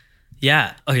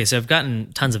 Yeah. Okay. So I've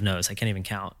gotten tons of no's. I can't even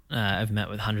count. I've met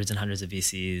with hundreds and hundreds of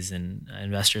VCs and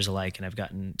investors alike, and I've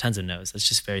gotten tons of no's. That's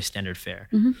just very standard fare.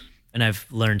 And I've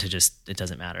learned to it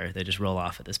doesn't matter. They just roll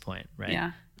off at this point, right?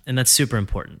 Yeah. And that's super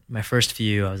important. My first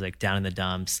few, I was like down in the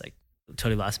dumps, like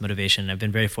totally lost motivation. I've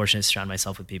been very fortunate to surround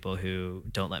myself with people who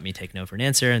don't let me take no for an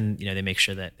answer. And, they make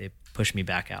sure that they push me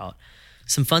back out.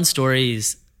 Some fun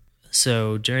stories.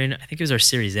 So during, I think it was our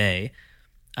Series A,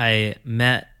 I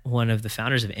met one of the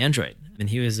founders of Android, and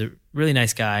he was a really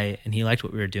nice guy, and he liked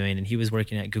what we were doing, and he was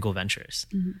working at Google Ventures.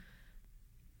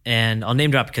 And I'll name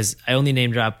drop because I only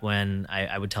name drop when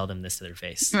I would tell them this to their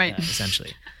face, right?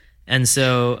 Essentially. And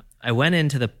so I went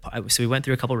into we went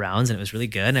through a couple rounds, and it was really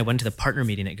good. And I went to the partner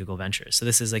meeting at Google Ventures. So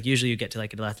this is like, usually you get to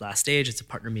like the last stage. It's a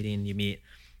partner meeting. You meet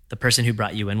the person who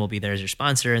brought you in will be there as your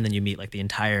sponsor. And then you meet like the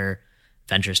entire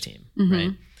Ventures team,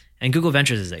 right? And Google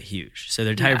Ventures is like huge. So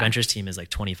their entire Ventures team is like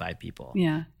 25 people.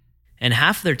 Yeah. And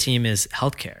half of their team is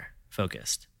healthcare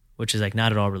focused, which is like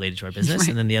not at all related to our business. Right.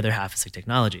 And then the other half is like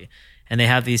technology. And they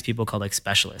have these people called like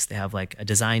specialists. They have like a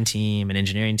design team, an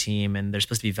engineering team, and they're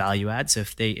supposed to be value add. So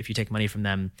if you take money from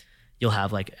them, you'll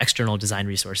have like external design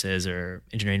resources or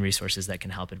engineering resources that can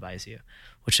help advise you,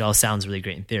 which all sounds really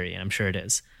great in theory, and I'm sure it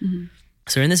is.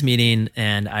 So we're in this meeting,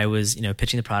 and I was,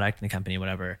 pitching the product in the company,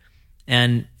 whatever.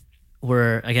 And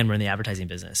we're in the advertising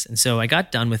business. And so I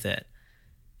got done with it,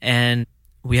 and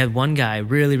we had one guy,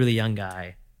 really, really young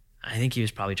guy. I think he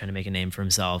was probably trying to make a name for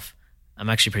himself. I'm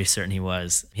actually pretty certain he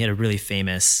was. He had a really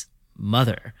famous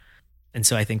mother. And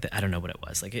so I think that, I don't know what it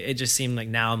was. Like, it just seemed like,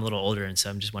 now I'm a little older, and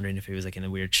so I'm just wondering if he was like in a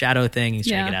weird shadow thing. He's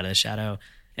trying to get out of the shadow.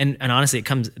 And honestly,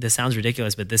 this sounds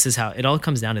ridiculous, but this is how it all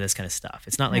comes down to, this kind of stuff.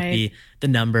 It's not like the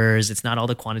numbers. It's not all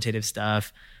the quantitative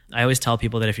stuff. I always tell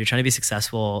people that if you're trying to be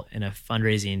successful in a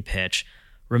fundraising pitch,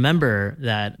 remember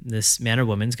that this man or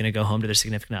woman is going to go home to their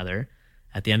significant other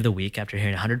at the end of the week after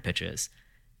hearing 100 pitches.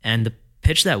 And the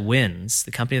pitch that wins,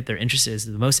 the company that they're interested in, is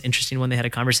the most interesting one they had a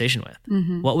conversation with.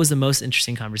 What was the most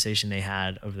interesting conversation they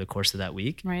had over the course of that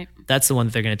week? Right. That's the one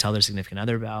that they're going to tell their significant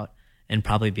other about and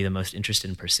probably be the most interested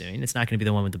in pursuing. It's not going to be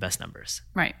the one with the best numbers.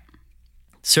 Right.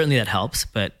 Certainly that helps,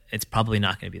 but it's probably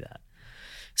not going to be that.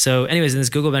 So anyways, in this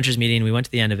Google Ventures meeting, we went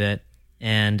to the end of it,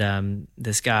 and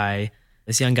this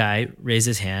young guy raised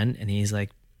his hand, and he's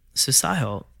like, so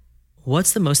Sahil,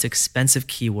 what's the most expensive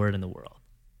keyword in the world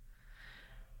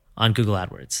on Google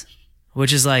AdWords?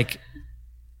 Which is like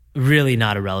really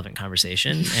not a relevant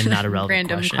conversation and not a relevant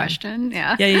random question.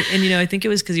 Yeah. Yeah. And I think it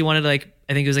was because he wanted I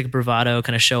think it was like a bravado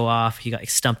kind of show off. He got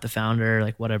stumped the founder,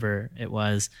 like whatever it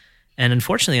was. And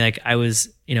unfortunately, like I was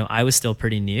still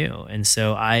pretty new. And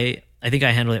so I think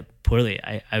I handled it poorly.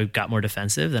 I got more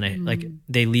defensive than like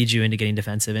they lead you into getting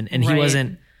defensive. And he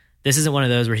wasn't, this isn't one of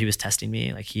those where he was testing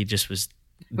me. Like he just was,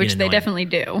 which they definitely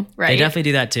do, right? They definitely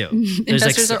do that too.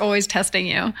 Investors are always testing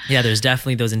you. Yeah, there's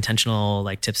definitely those intentional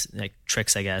like tips, like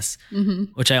tricks, I guess,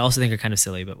 which I also think are kind of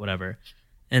silly, but whatever.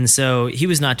 And so he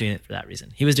was not doing it for that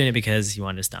reason. He was doing it because he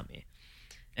wanted to stump me.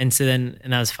 And so and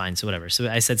that was fine. So whatever. So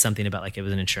I said something about like it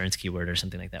was an insurance keyword or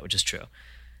something like that, which is true,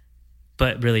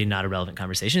 but really not a relevant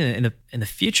conversation. In the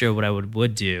future, what I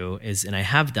would do is, and I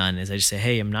have done, is I just say,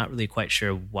 hey, I'm not really quite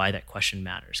sure why that question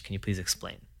matters. Can you please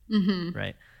explain?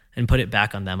 Right. And put it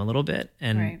back on them a little bit,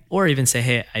 and or even say,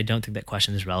 hey, I don't think that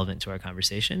question is relevant to our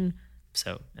conversation.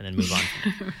 So, and then move on.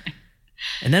 Right.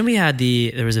 And then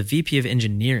there was a VP of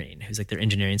engineering who's like their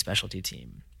engineering specialty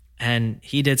team. And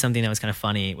he did something that was kind of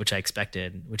funny, which I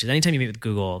expected, which is anytime you meet with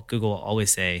Google will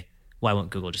always say, why won't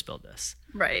Google just build this?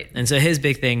 Right. And so his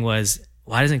big thing was,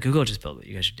 why doesn't Google just build what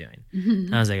you guys are doing?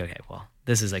 And I was like, okay, well,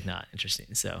 this is like not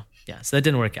interesting. So yeah, so that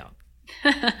didn't work out.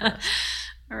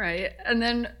 All right. And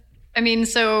then,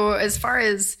 so as far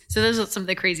as, those are some of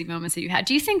the crazy moments that you had.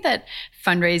 Do you think that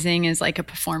fundraising is like a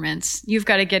performance? You've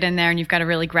got to get in there and you've got to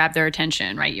really grab their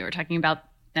attention, right? You were talking about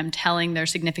them telling their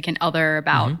significant other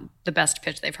about the best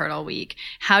pitch they've heard all week.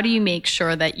 How do you make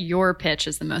sure that your pitch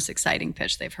is the most exciting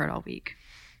pitch they've heard all week?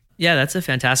 Yeah, that's a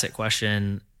fantastic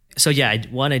question. So yeah, I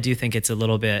do think it's a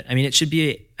little bit, it should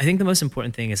be, I think the most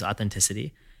important thing is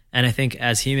authenticity. And I think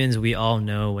as humans, we all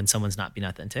know when someone's not being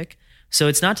authentic. So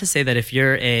it's not to say that if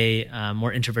you're a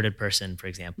more introverted person, for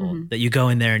example, that you go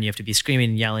in there and you have to be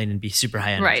screaming and yelling and be super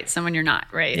high energy. Right, someone you're not,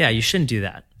 right? Yeah, you shouldn't do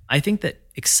that. I think that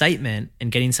excitement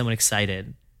and getting someone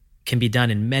excited can be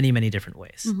done in many, many different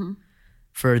ways. Mm-hmm.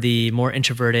 For the more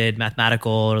introverted,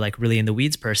 mathematical, or like really in the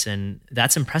weeds person,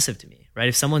 that's impressive to me, right?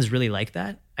 If someone's really like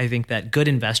that, I think that good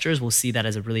investors will see that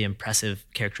as a really impressive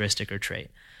characteristic or trait.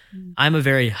 Mm-hmm. I'm a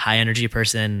very high energy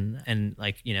person, and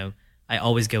like, you know, I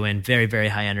always go in very, very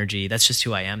high energy. That's just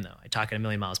who I am though. I talk at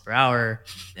 1,000,000 miles per hour,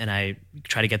 and I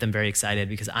try to get them very excited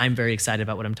because I'm very excited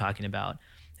about what I'm talking about.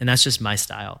 And that's just my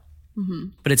style. Mm-hmm.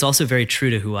 But it's also very true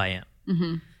to who I am.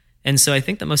 Mm-hmm. And so I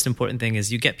think the most important thing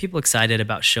is you get people excited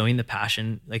about showing the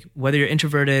passion. Like whether you're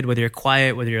introverted, whether you're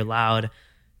quiet, whether you're loud,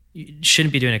 you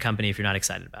shouldn't be doing a company if you're not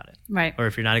excited about it. Right. Or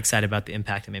if you're not excited about the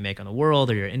impact it may make on the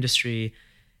world or your industry.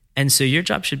 And so your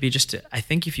job should be just to, I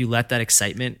think if you let that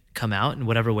excitement come out in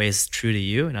whatever way is true to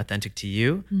you and authentic to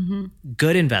you, mm-hmm.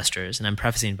 good investors, and I'm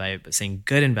prefacing by saying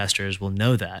good investors will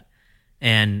know that,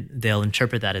 and they'll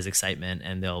interpret that as excitement,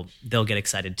 and they'll get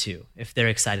excited too if they're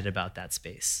excited about that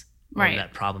space or right.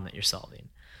 that problem that you're solving.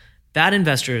 Bad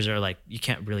investors are like, you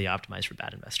can't really optimize for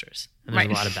bad investors. And there's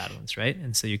right. a lot of bad ones, right?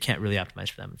 And so you can't really optimize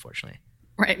for them, unfortunately.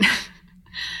 Right.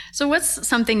 So what's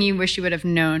something you wish you would have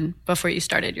known before you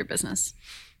started your business?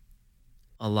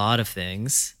 A lot of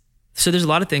things. So there's a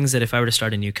lot of things that if I were to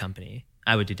start a new company,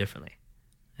 I would do differently.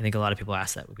 I think a lot of people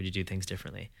ask that, would you do things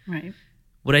differently? Right.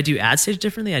 Would I do AdStage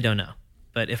differently? I don't know.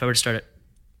 But if I were to start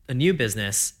a new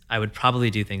business, I would probably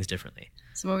do things differently.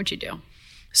 So what would you do?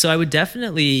 So I would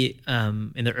definitely,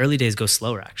 in the early days, go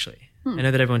slower, actually. I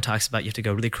know that everyone talks about you have to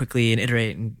go really quickly and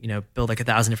iterate and, you know, build like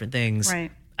 1,000 different things. Right.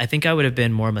 I think I would have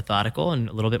been more methodical and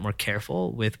a little bit more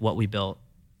careful with what we built,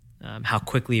 how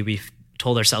quickly we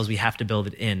told ourselves we have to build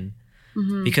it in.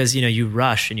 Mm-hmm. Because, you know, you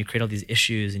rush and you create all these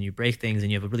issues and you break things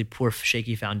and you have a really poor,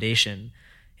 shaky foundation.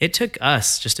 It took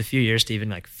us just a few years to even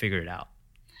like figure it out.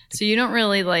 So you don't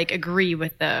really like agree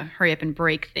with the hurry up and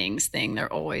break things thing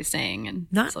they're always saying in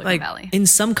Silicon like Valley. In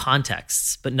some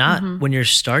contexts, but not mm-hmm. when you're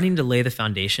starting to lay the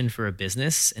foundation for a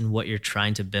business and what you're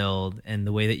trying to build and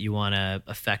the way that you want to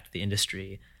affect the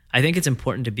industry. I think it's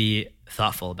important to be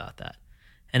thoughtful about that.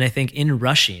 And I think in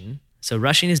rushing, so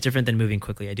rushing is different than moving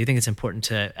quickly. I do think it's important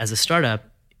to, as a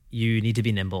startup, you need to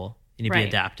be nimble, you need to right. be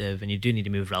adaptive, and you do need to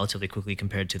move relatively quickly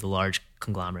compared to the large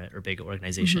conglomerate or big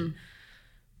organization. Mm-hmm.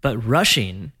 But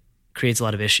rushing creates a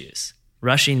lot of issues.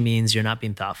 Rushing means you're not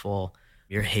being thoughtful,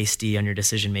 you're hasty on your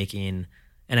decision making,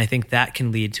 and I think that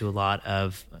can lead to a lot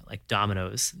of like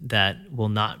dominoes that will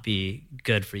not be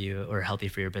good for you or healthy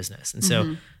for your business. And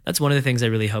so that's one of the things I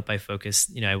really hope I focus,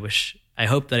 you know, I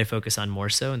hope that I focus on more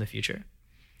so in the future.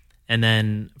 And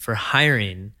then for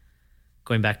hiring,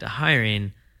 going back to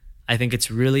hiring, I think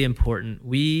it's really important.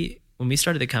 When we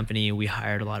started the company, we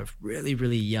hired a lot of really,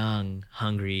 really young,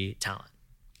 hungry talent.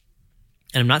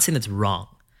 And I'm not saying that's wrong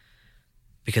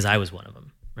because I was one of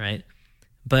them, right?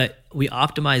 But we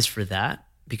optimized for that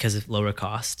because of lower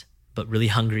cost, but really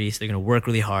hungry. So they're going to work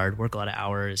really hard, work a lot of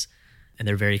hours, and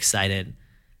they're very excited.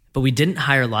 But we didn't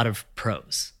hire a lot of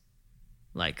pros,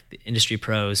 like the industry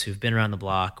pros who've been around the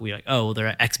block. We were like, oh, well, they're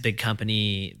an ex big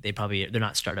company. They're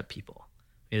not startup people.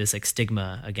 We have this like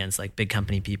stigma against like big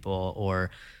company people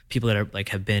or people that are like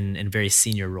have been in very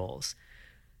senior roles.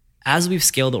 As we've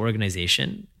scaled the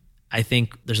organization, I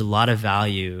think there's a lot of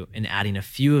value in adding a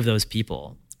few of those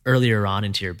people earlier on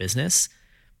into your business,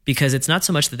 because it's not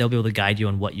so much that they'll be able to guide you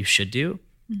on what you should do,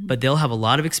 mm-hmm. but they'll have a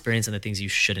lot of experience on the things you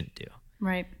shouldn't do.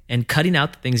 Right. And cutting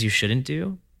out the things you shouldn't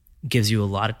do gives you a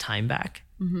lot of time back.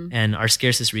 Mm-hmm. And our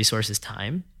scarcest resource is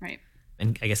time. Right.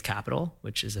 And I guess capital,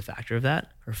 which is a factor of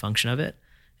that or a function of it.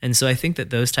 And so I think that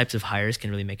those types of hires can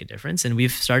really make a difference. And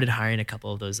we've started hiring a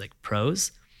couple of those like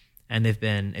pros, and it's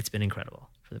been incredible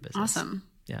for the business. Awesome.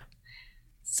 Yeah.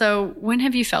 So when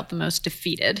have you felt the most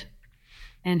defeated,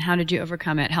 and how did you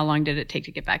overcome it? How long did it take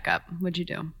to get back up? What'd you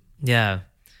do? Yeah.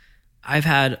 It's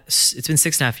been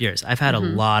 6.5 years. I've had a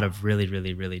lot of really,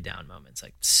 really, really down moments,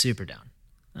 like super down.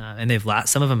 And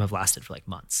some of them have lasted for like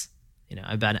months. You know,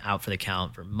 I've been out for the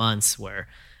count for months where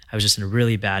I was just in a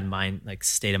really bad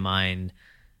state of mind.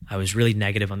 I was really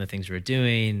negative on the things we were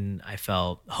doing. I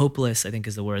felt hopeless, I think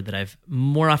is the word that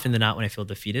more often than not, when I feel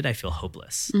defeated, I feel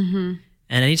hopeless. Mm-hmm.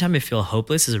 And anytime I feel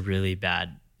hopeless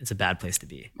it's a bad place to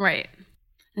be. Right.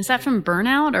 Is that from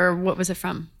burnout, or what was it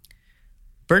from?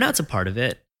 Burnout's a part of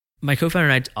it. My co-founder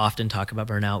and I often talk about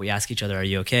burnout. We ask each other, are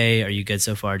you okay? Are you good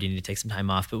so far? Do you need to take some time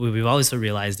off? But what we've also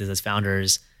realized is as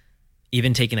founders,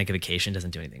 even taking like a vacation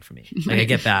doesn't do anything for me. Like I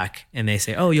get back and they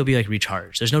say, oh, you'll be like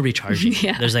recharged. There's no recharging.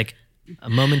 Yeah. There's like a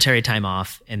momentary time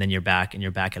off and then you're back at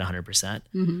 100%.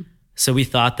 Mm-hmm. So we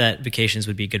thought that vacations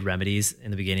would be good remedies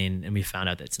in the beginning, and we found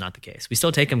out that it's not the case. We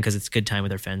still take them because it's good time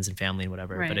with our friends and family and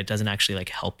whatever, right. but it doesn't actually like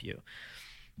help you.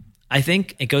 I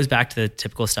think it goes back to the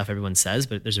typical stuff everyone says,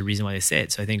 but there's a reason why they say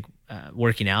it. So I think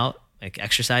working out, like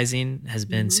exercising, has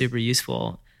been super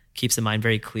useful, keeps the mind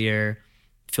very clear,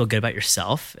 feel good about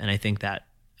yourself. And I think that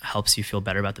helps you feel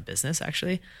better about the business,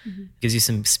 actually. Gives you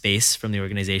some space from the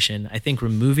organization. I think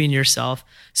removing yourself.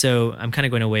 So I'm kind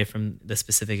of going away from the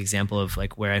specific example of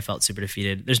like where I felt super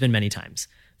defeated. There's been many times.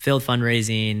 Failed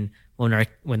fundraising,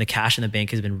 when the cash in the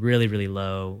bank has been really, really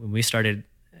low. When we started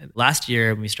last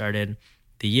year, when we started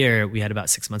the year, we had about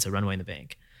 6 months of runway in the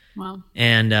bank. Wow.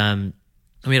 And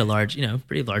we had a large,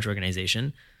 pretty large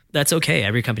organization. That's okay.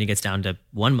 Every company gets down to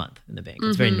 1 month in the bank.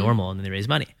 It's very normal, and then they raise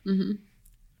money.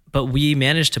 But we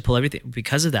managed to pull everything.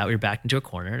 Because of that, we were backed into a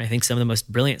corner. And I think some of the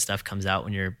most brilliant stuff comes out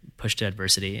when you're pushed to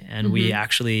adversity. And we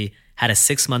actually had a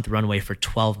 6-month runway for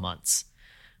 12 months.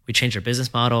 We changed our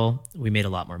business model. We made a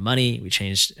lot more money. We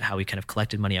changed how we kind of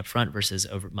collected money up front versus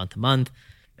over month to month.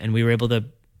 And we were able to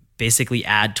basically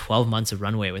add 12 months of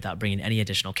runway without bringing any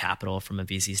additional capital from a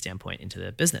VC standpoint into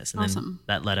the business. And then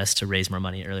that led us to raise more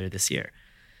money earlier this year.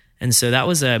 And so that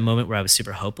was a moment where I was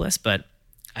super hopeless, but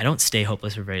I don't stay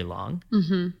hopeless for very long.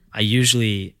 I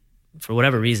usually, for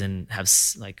whatever reason, have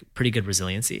like pretty good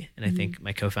resiliency. And I think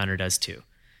my co-founder does too.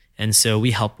 And so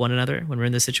we help one another when we're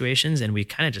in those situations, and we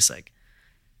kind of just like,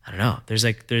 I don't know,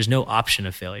 there's no option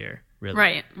of failure,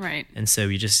 really. Right. And so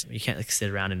you can't like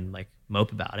sit around and like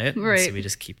mope about it. Right. So we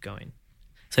just keep going.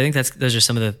 So I think those are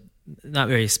some of the not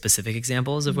very specific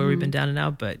examples of where we've been down and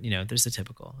out, but there's the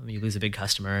typical. I mean, you lose a big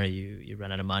customer, you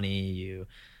run out of money, you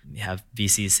have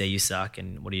VCs say you suck,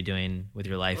 and what are you doing with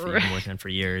your life that you've been working on for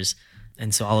years?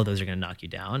 And so all of those are going to knock you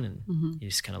down, and you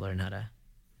just kind of learn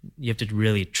you have to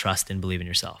really trust and believe in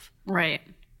yourself. Right.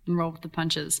 And roll with the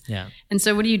punches. Yeah. And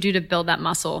so what do you do to build that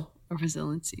muscle of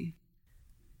resiliency?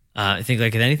 I think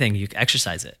like with anything, you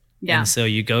exercise it. Yeah. And so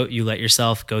you let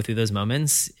yourself go through those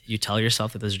moments. You tell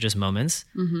yourself that those are just moments,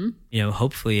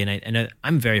 hopefully. And I know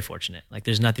I'm very fortunate. Like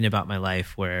there's nothing about my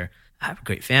life where I have a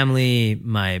great family.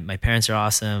 My parents are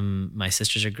awesome. My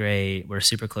sisters are great. We're a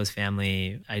super close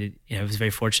family. I was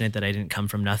very fortunate that I didn't come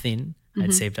from nothing.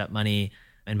 I'd saved up money,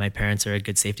 and my parents are a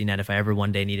good safety net if I ever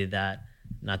one day needed that.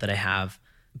 Not that I have.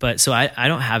 But so I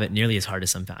don't have it nearly as hard as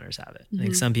some founders have it. I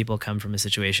think some people come from a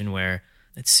situation where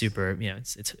it's super,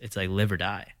 it's like live or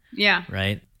die. Yeah.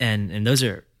 Right. And those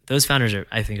founders are,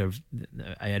 I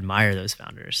admire those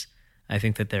founders. I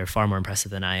think that they're far more impressive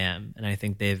than I am. And I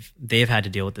think they've had to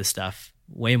deal with this stuff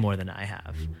way more than I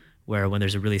have, where when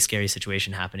there's a really scary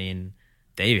situation happening,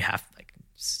 they have like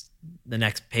the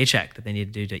next paycheck that they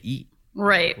need to do to eat.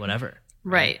 Right. Whatever.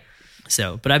 Right.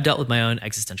 So, but I've dealt with my own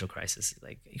existential crises,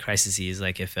 like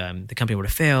if the company were to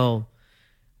fail,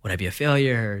 would I be a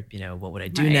failure? What would I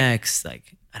do next?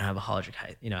 Like, I don't have a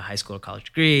high school or college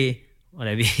degree. Would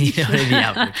I be, would I be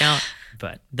out of account?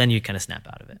 But then you kind of snap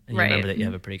out of it, and you remember that you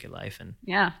have a pretty good life. And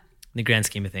in the grand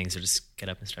scheme of things, you just get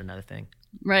up and start another thing.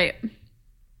 Right.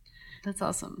 That's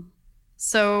awesome.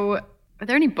 So, are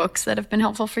there any books that have been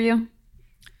helpful for you?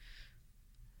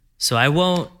 So I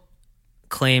won't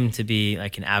claim to be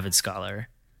like an avid scholar.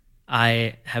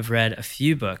 I have read a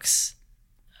few books.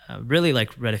 Read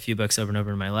a few books over and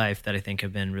over in my life that I think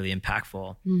have been really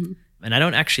impactful. And I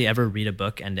don't actually ever read a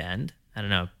book end to end. I don't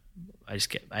know.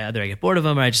 Either I get bored of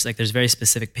them, or I just like, there's very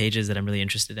specific pages that I'm really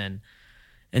interested in.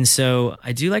 And so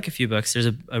I do like a few books. There's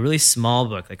a really small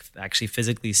book, like actually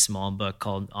physically small book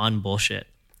called On Bullshit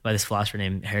by this philosopher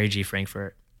named Harry G.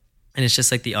 Frankfurt. And it's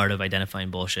just like the art of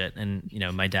identifying bullshit. And,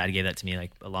 my dad gave that to me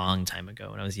like a long time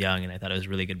ago when I was young, and I thought it was a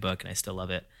really good book, and I still love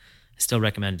it. I still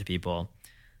recommend it to people.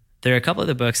 There are a couple of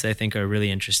the books that I think are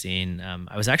really interesting.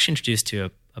 I was actually introduced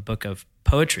to a book of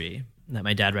poetry that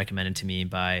my dad recommended to me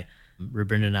by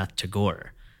Rabindranath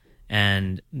Tagore.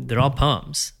 And they're all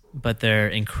poems, but they're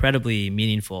incredibly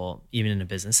meaningful, even in a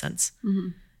business sense.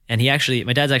 And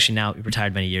my dad's actually now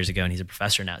retired many years ago, and he's a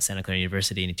professor now at Santa Clara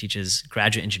University, and he teaches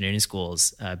graduate engineering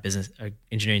schools,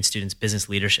 engineering students business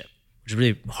leadership, which is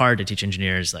really hard to teach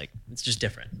engineers. Like, it's just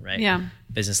different, right? Yeah.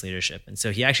 Business leadership. And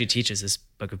so he actually teaches this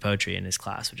book of poetry in his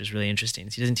class, which is really interesting.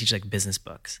 So he doesn't teach like business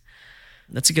books.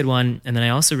 That's a good one. And then I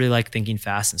also really like Thinking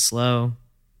Fast and Slow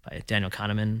by Daniel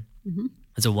Kahneman.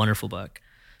 It's a wonderful book.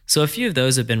 So a few of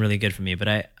those have been really good for me,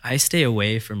 but I stay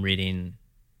away from reading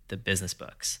the business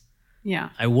books. Yeah.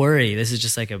 I worry, this is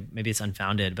just like maybe it's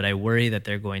unfounded, but I worry that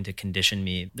they're going to condition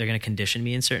me. They're going to condition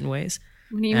me in certain ways.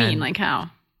 What do you mean? Like how?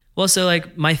 Well, so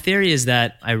like my theory is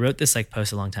that I wrote this like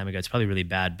post a long time ago. It's probably really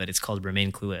bad, but it's called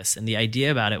Remain Clueless. And the idea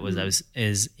about it was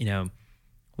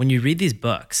when you read these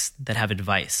books that have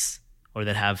advice or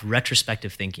that have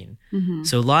retrospective thinking.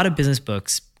 So a lot of business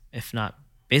books, if not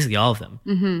basically all of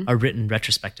them, are written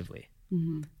retrospectively.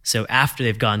 So after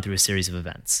they've gone through a series of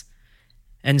events.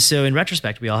 And so in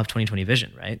retrospect, we all have 20/20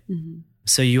 vision, right?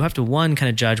 So you have to, one, kind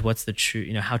of judge what's the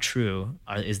true, how true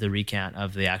is the recount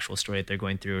of the actual story that they're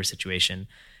going through or situation.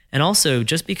 And also,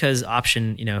 just because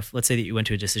option, if, let's say that you went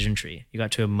to a decision tree, you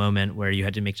got to a moment where you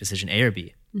had to make decision A or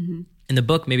B. In the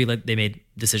book, maybe like they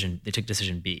took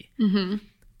decision B.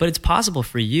 But it's possible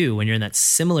for you when you're in that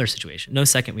similar situation. No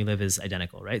second we live is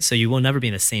identical, right? So you will never be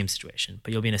in the same situation,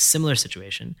 but you'll be in a similar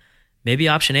situation. Maybe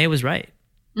option A was right.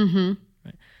 Right?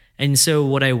 And so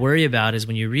what I worry about is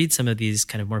when you read some of these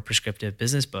kind of more prescriptive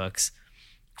business books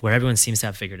where everyone seems to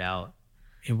have figured out,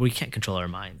 we can't control our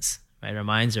minds, right? Our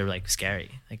minds are like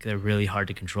scary. Like they're really hard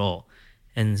to control.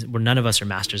 And none of us are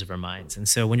masters of our minds. And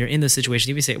so when you're in those situations,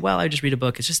 you say, well, I just read a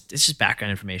book. It's just background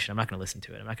information. I'm not going to listen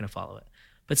to it. I'm not going to follow it.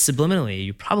 But subliminally,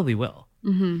 you probably will.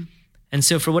 And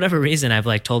so for whatever reason, I've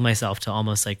like told myself to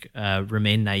almost like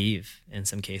remain naive in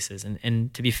some cases.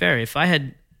 And to be fair, if I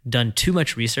had done too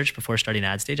much research before starting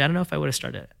AdStage, I don't know if I would have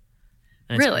started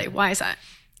it. Really? Why is that?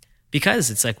 Because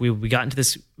it's like we got into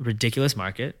this ridiculous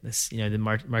market. This, the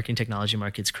marketing technology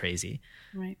market's crazy.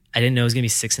 Right. I didn't know it was going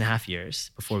to be 6.5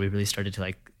 years before we really started to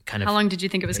like kind of. How long did you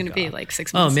think it was going to be? Like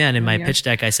 6 months? Oh man, in my pitch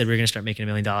deck, I said we were going to start making $1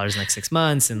 million in like 6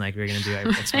 months, and like we were going to do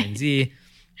X, Y, and Z.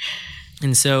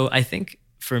 And so I think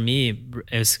for me,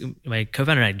 my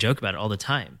co-founder and I joke about it all the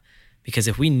time. Because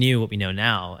if we knew what we know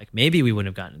now, like maybe we wouldn't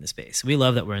have gotten in the space. We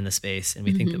love that we're in the space and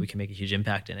we think that we can make a huge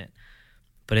impact in it.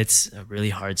 But it's a really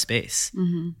hard space.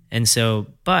 And so,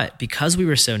 but because we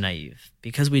were so naive,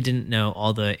 because we didn't know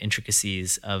all the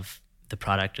intricacies of the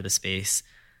product or the space,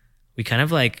 we kind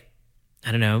of like,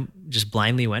 I don't know, just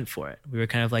blindly went for it. We were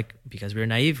kind of like, because we were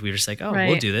naive, we were just like, oh,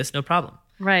 we'll do this, no problem.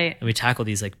 Right. And we tackle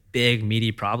these like big,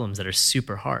 meaty problems that are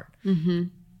super hard.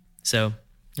 So,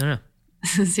 I don't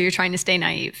know. So you're trying to stay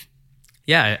naive.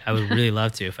 Yeah, I would really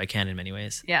love to if I can in many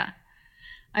ways. Yeah,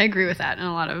 I agree with that in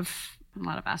a lot of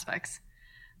aspects.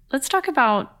 Let's talk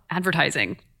about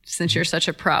advertising. Since you're such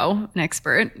a pro, an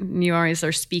expert, you always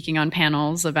are speaking on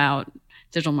panels about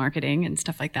digital marketing and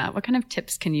stuff like that. What kind of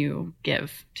tips can you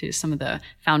give to some of the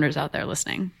founders out there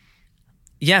listening?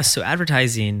 Yeah, so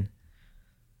advertising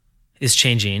is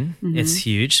changing. It's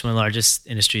huge. It's one of the largest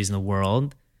industries in the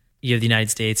world. You have the United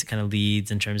States, it kind of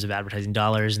leads in terms of advertising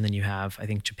dollars. And then you have, I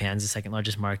think Japan's the second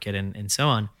largest market and so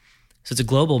on. So it's a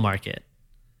global market.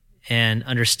 And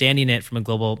understanding it from a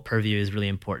global purview is really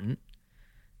important.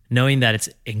 Knowing that it's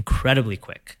incredibly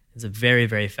quick. It's a very,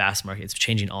 very fast market. It's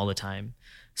changing all the time.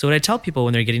 So what I tell people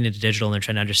when they're getting into digital and they're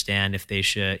trying to understand if they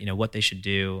should, what they should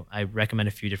do, I recommend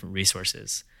a few different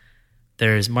resources.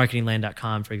 There's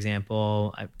marketingland.com, for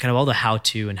example. Kind of all the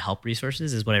how-to and help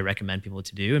resources is what I recommend people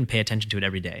to do and pay attention to it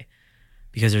every day.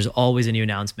 Because there's always a new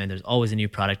announcement, there's always a new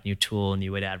product, new tool,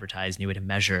 new way to advertise, new way to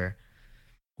measure.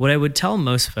 What I would tell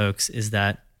most folks is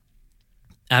that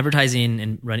advertising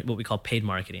and running what we call paid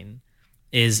marketing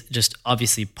is just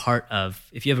obviously part of,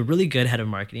 if you have a really good head of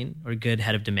marketing or a good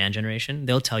head of demand generation,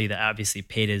 they'll tell you that obviously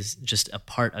paid is just a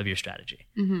part of your strategy.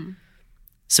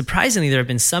 Surprisingly, there have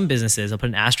been some businesses, I'll put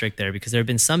an asterisk there because there have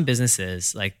been some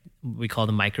businesses, like we call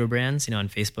them micro brands, on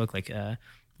Facebook. Like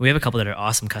we have a couple that are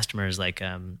awesome customers, like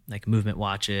Movement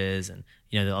Watches and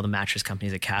all the mattress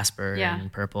companies like Casper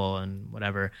and Purple and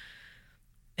whatever.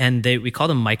 And we call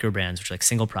them micro brands, which are like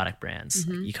single product brands,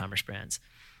 like e-commerce brands.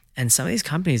 And some of these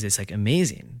companies, it's like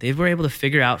amazing. They were able to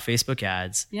figure out Facebook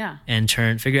ads and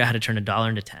figure out how to turn $1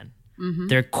 into 10.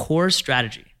 Their core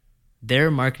strategy, their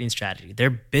marketing strategy, their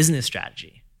business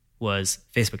strategy was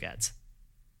Facebook ads,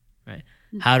 right?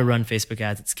 How to run Facebook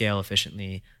ads at scale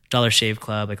efficiently. Dollar Shave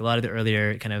Club, like a lot of the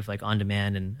earlier kind of like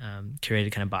on-demand and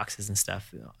curated kind of boxes and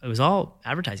stuff. It was all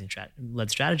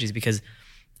advertising-led strategies because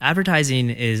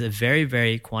advertising is a very,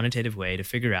 very quantitative way to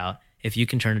figure out if you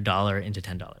can turn $1 into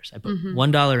 $10. I put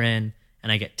 $1 in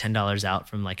and I get $10 out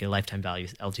from like a lifetime value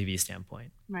LTV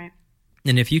standpoint. Right.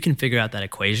 And if you can figure out that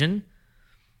equation,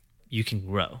 you can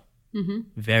grow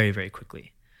very, very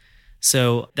quickly.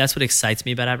 So that's what excites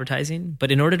me about advertising.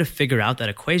 But in order to figure out that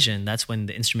equation, that's when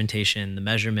the instrumentation, the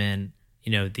measurement,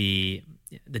 the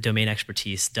domain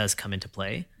expertise does come into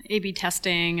play. A/B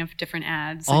testing of different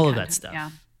ads. All of that stuff.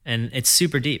 Yeah. And it's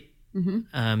super deep.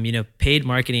 Paid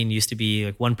marketing used to be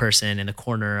like one person in the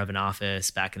corner of an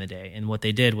office back in the day. And what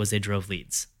they did was they drove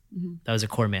leads. That was a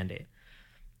core mandate.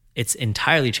 It's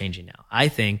entirely changing now. I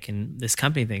think, and this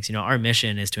company thinks, our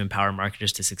mission is to empower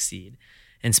marketers to succeed.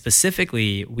 And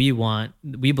specifically, we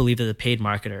believe that the paid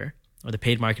marketer or the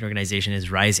paid marketing organization is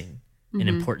rising in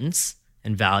importance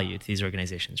and value to these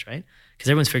organizations, right? Because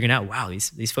everyone's figuring out, wow,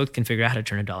 these folks can figure out how to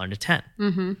turn $1 into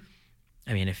 10.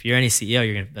 I mean, if you're any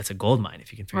CEO, that's a gold mine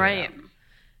if you can figure it out.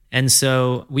 And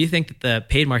so we think that the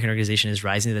paid marketing organization is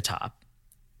rising to the top.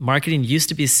 marketing used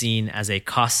to be seen as a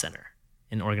cost center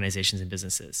in organizations and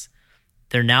businesses.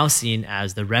 They're now seen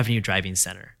as the revenue driving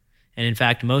center. And in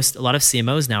fact, a lot of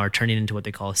CMOs now are turning into what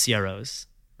they call CROs,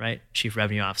 right? Chief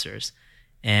Revenue Officers.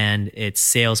 And it's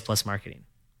sales plus marketing.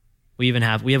 We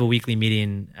have a weekly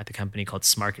meeting at the company called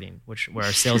Smarketing, where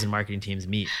our sales and marketing teams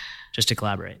meet just to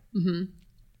collaborate. Mm-hmm.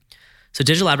 So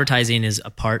digital advertising is a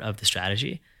part of the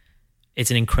strategy. It's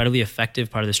an incredibly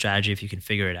effective part of the strategy if you can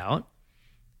figure it out.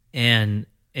 And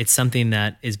it's something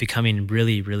that is becoming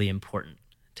really, really important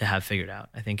to have figured out.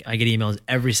 I think I get emails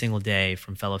every single day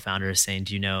from fellow founders saying,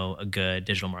 do you know a good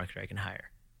digital marketer I can hire?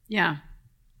 Yeah.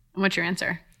 And what's your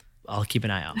answer? I'll keep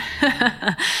an eye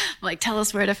out. Like, tell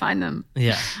us where to find them.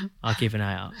 Yeah, I'll keep an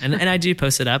eye out. And I do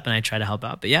post it up and I try to help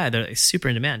out. But yeah, they're like super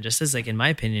in demand, just as like, in my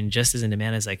opinion, just as in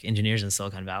demand as like engineers in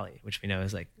Silicon Valley, which we know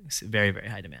is like very, very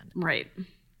high demand. Right.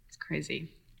 It's crazy.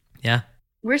 Yeah.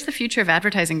 Where's the future of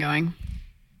advertising going?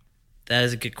 That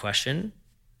is a good question.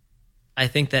 I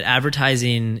think that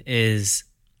advertising is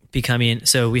becoming,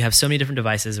 so we have so many different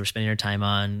devices we're spending our time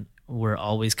on. We're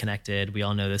always connected. We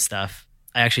all know this stuff.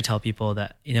 I actually tell people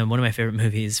that, one of my favorite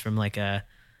movies from a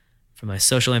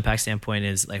social impact standpoint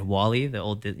is like WALL-E, the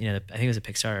old, I think it was a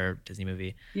Pixar or Disney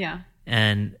movie. Yeah.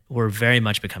 And we're very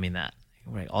much becoming that.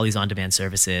 Right? All these on-demand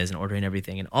services and ordering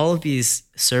everything. And all of these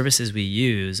services we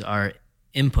use are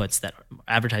inputs that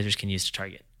advertisers can use to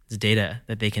target. It's data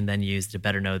that they can then use to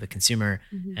better know the consumer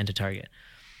and to target.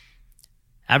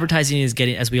 Advertising is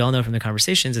getting, as we all know from the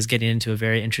conversations, is getting into a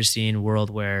very interesting world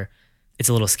where it's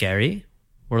a little scary.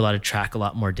 We're allowed to track a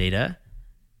lot more data,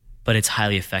 but it's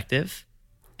highly effective,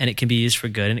 and it can be used for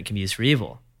good and it can be used for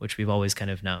evil, which we've always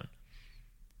kind of known.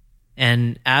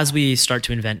 And as we start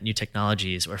to invent new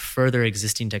technologies or further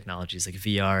existing technologies like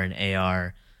VR and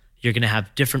AR, you're going to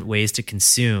have different ways to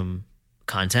consume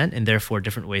content and therefore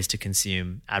different ways to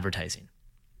consume advertising.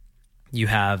 You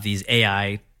have these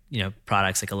AI,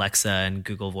 products like Alexa and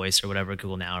Google Voice or whatever,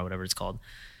 Google Now or whatever it's called.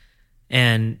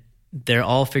 And they're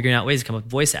all figuring out ways to come up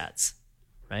with voice ads,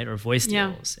 right? Or voice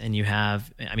deals. And you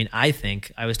have, I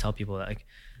always tell people that like,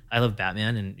 I love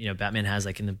Batman, and Batman has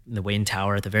like in the Wayne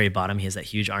Tower at the very bottom, he has that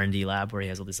huge R&D lab where he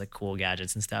has all these like cool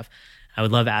gadgets and stuff. I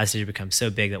would love Ads to become so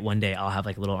big that one day I'll have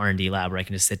like a little R&D lab where I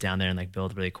can just sit down there and like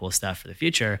build really cool stuff for the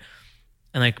future.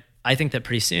 And like, I think that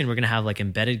pretty soon we're going to have like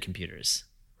embedded computers,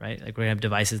 right? Like we're going to have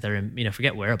devices that are,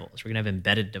 forget wearables. We're going to have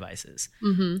embedded devices.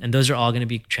 Mm-hmm. And those are all going to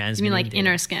be transmitting. You mean like data. in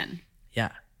our skin?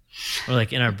 Yeah. Or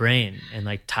like in our brain and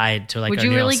like tied to like Would our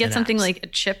you really synapse. get something like a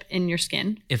chip in your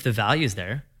skin? If the value's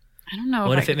there. I don't know.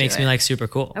 What if it makes me like super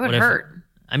cool? That would hurt.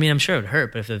 I'm sure it would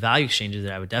hurt, but if the value exchange is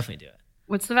there, I would definitely do it.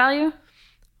 What's the value?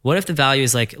 What if the value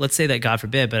is like, let's say that God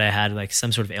forbid, but I had like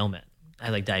some sort of ailment. I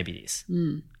had like diabetes.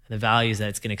 The value is that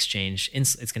it's going to exchange,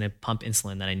 it's going to pump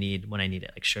insulin that I need when I need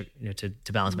it, like sugar,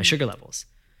 to balance my sugar levels.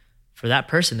 For that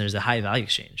person, there's a high value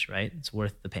exchange, right? It's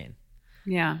worth the pain.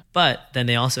 Yeah. But then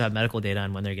they also have medical data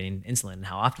on when they're getting insulin and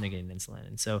how often they're getting insulin.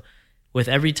 And so with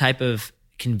every type of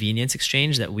convenience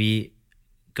exchange that we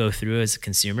go through as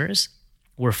consumers,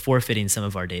 we're forfeiting some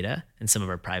of our data and some of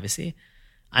our privacy.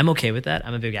 I'm okay with that.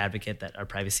 I'm a big advocate that our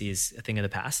privacy is a thing of the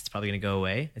past. It's probably going to go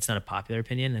away. It's not a popular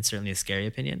opinion. It's certainly a scary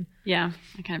opinion. Yeah,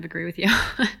 I kind of agree with you.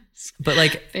 But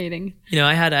like fading.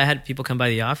 I had people come by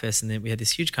the office and then we had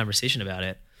this huge conversation about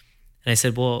it. And I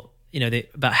said, well,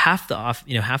 about half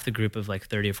the group of like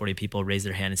 30 or 40 people raised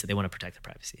their hand and said they want to protect their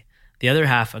privacy. The other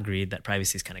half agreed that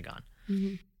privacy is kind of gone.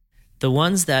 Mm-hmm. The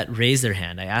ones that raised their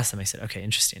hand, I asked them, I said, okay,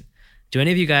 interesting. Do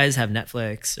any of you guys have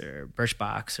Netflix or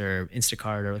Birchbox or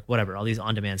Instacart or like whatever, all these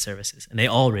on-demand services? And they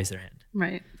all raised their hand.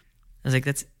 Right. I was like,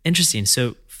 that's interesting.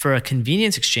 So for a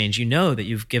convenience exchange, that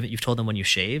you've told them when you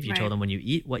shave, you told them when you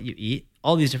eat, what you eat,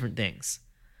 all these different things.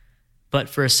 But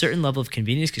for a certain level of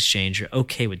convenience exchange, you're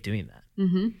okay with doing that.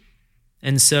 Mm-hmm.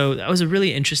 And so that was a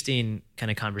really interesting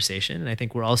kind of conversation. And I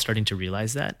think we're all starting to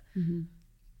realize that. Mm-hmm.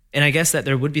 And I guess that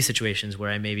there would be situations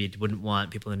where I maybe wouldn't want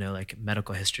people to know like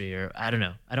medical history or I don't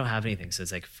know. I don't have anything. So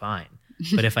it's like, fine.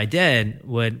 But if I did,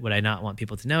 would I not want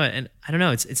people to know it? And I don't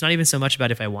know. It's not even so much about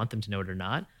if I want them to know it or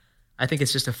not. I think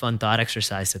it's just a fun thought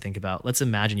exercise to think about. Let's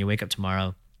imagine you wake up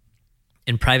tomorrow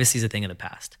and privacy is a thing of the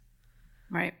past.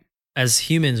 Right. As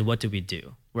humans, what do we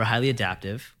do? We're highly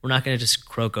adaptive. We're not going to just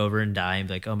croak over and die and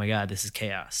be like, oh my God, this is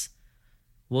chaos.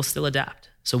 We'll still adapt.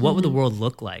 So what would the world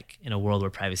look like in a world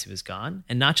where privacy was gone?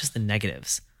 And not just the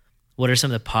negatives. What are some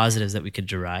of the positives that we could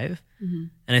derive? Mm-hmm.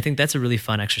 And I think that's a really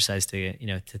fun exercise to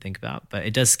think about. But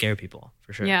it does scare people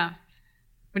for sure. Yeah.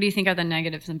 What do you think are the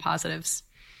negatives and positives?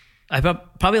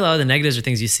 Probably a lot of the negatives are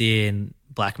things you see in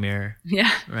Black Mirror.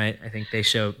 Yeah. Right? I think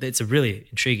it's a really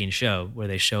intriguing show where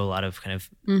they show a lot of kind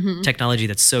of technology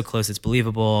that's so close it's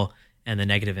believable. and the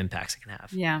negative impacts it can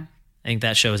have. Yeah. I think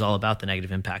that show is all about the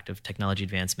negative impact of technology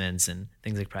advancements and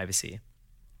things like privacy.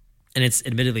 And it's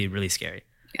admittedly really scary.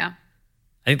 Yeah.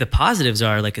 I think the positives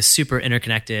are like a super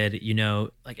interconnected,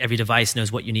 like every device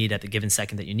knows what you need at the given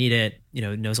second that you need it,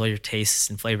 knows all your tastes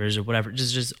and flavors or whatever.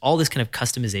 Just all this kind of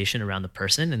customization around the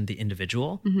person and the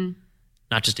individual,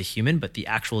 not just a human, but the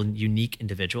actual unique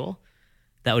individual.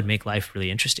 That would make life really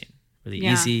interesting, really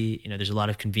easy. There's a lot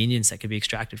of convenience that could be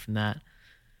extracted from that.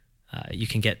 You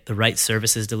can get the right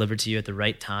services delivered to you at the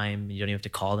right time. You don't even have to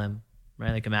call them,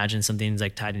 right? Like imagine something's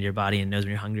like tied into your body and knows when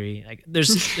you're hungry. Like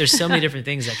there's so many different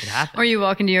things that could happen. Or you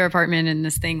walk into your apartment and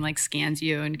this thing like scans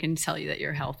you and can tell you that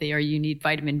you're healthy or you need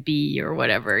vitamin B or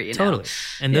whatever. Totally.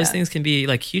 And those things can be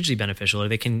like hugely beneficial, or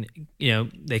they can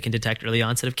detect early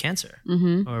onset of cancer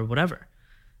or whatever.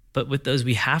 But with those,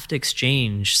 we have to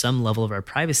exchange some level of our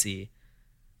privacy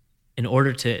in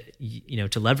order to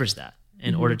leverage that,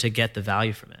 in order to get the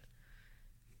value from it.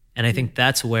 And I think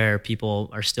that's where people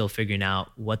are still figuring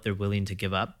out what they're willing to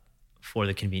give up for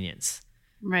the convenience.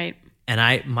 Right.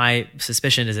 And my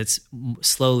suspicion is it's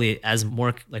slowly, as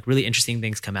more like really interesting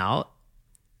things come out,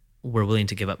 we're willing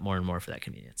to give up more and more for that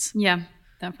convenience. Yeah,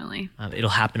 definitely. It'll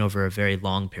happen over a very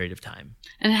long period of time.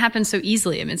 And it happens so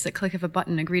easily. I mean, it's the click of a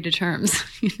button, agree to terms.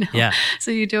 Yeah.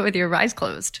 So you do it with your eyes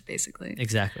closed, basically.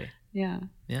 Exactly. Yeah.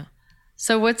 Yeah.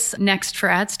 So what's next for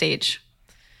AdStage?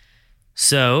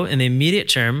 So in the immediate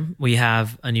term, we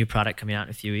have a new product coming out in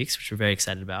a few weeks, which we're very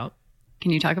excited about.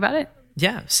 Can you talk about it?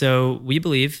 Yeah. So we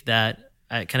believe that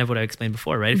kind of what I explained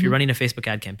before, right? If you're running a Facebook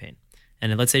ad campaign,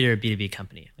 and let's say you're a B2B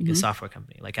company, like a software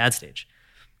company, like AdStage,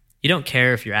 you don't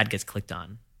care if your ad gets clicked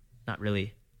on. Not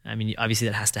really. I mean, obviously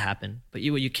that has to happen. But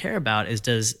what you care about is,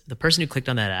 does the person who clicked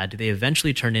on that ad, do they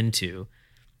eventually turn into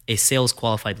a sales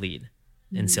qualified lead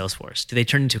in Salesforce? Do they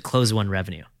turn into close won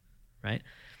revenue, right?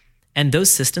 And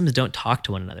those systems don't talk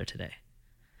to one another today.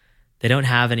 They don't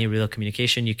have any real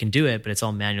communication. You can do it, but it's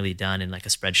all manually done in like a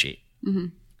spreadsheet.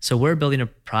 So we're building a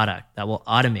product that will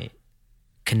automate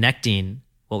connecting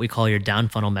what we call your down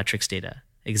funnel metrics data.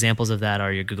 Examples of that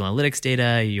are your Google Analytics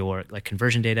data, your like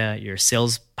conversion data, your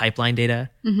sales pipeline data,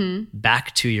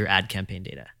 back to your ad campaign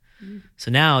data. So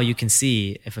now you can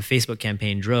see if a Facebook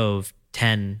campaign drove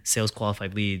 10 sales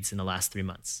qualified leads in the last 3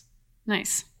 months.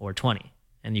 Nice. Or 20.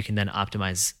 And you can then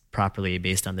optimize properly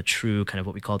based on the true kind of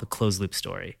what we call the closed loop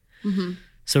story.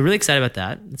 So really excited about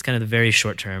that. It's kind of the very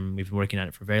short term. We've been working on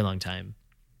it for a very long time.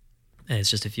 And it's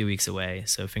just a few weeks away.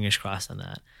 So fingers crossed on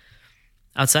that.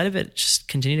 Outside of it, just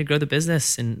continue to grow the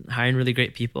business and hiring really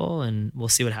great people, and we'll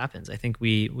see what happens. I think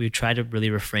we try to really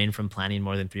refrain from planning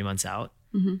more than 3 months out.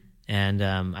 And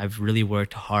I've really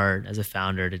worked hard as a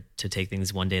founder to take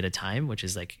things one day at a time, which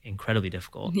is like incredibly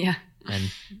difficult. Yeah.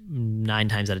 And 9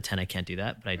 times out of 10, I can't do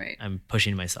that, but I'm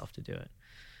pushing myself to do it.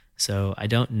 So I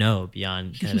don't know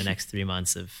beyond kind of the next 3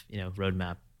 months of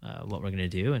roadmap what we're going to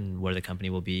do and where the company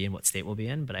will be and what state we'll be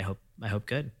in, but I hope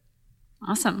good.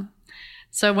 Awesome.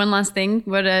 So one last thing,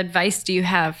 what advice do you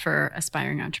have for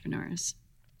aspiring entrepreneurs?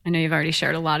 I know you've already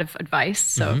shared a lot of advice.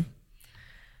 So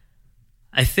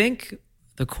I think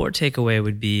the core takeaway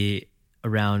would be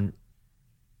around,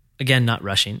 again, not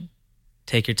rushing.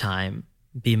 Take your time,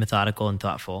 be methodical and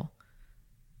thoughtful,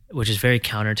 which is very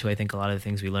counter to, I think, a lot of the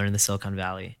things we learn in the Silicon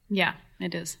Valley. Yeah,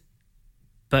 it is.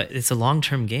 But it's a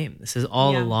long-term game. This is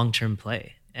all a long-term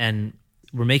play. And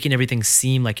we're making everything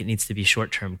seem like it needs to be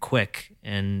short-term quick.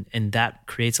 And that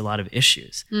creates a lot of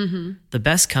issues. The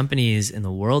best companies in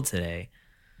the world today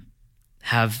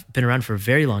have been around for a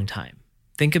very long time.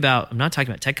 Think about, I'm not talking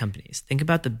about tech companies. Think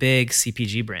about the big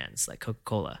CPG brands like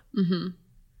Coca-Cola.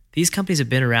 These companies have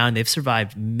been around. They've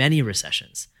survived many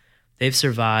recessions. They've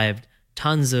survived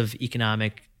tons of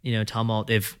economic, tumult.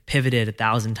 They've pivoted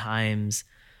 1,000 times,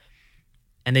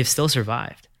 and they've still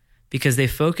survived because they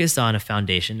focused on a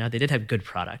foundation. Now, they did have good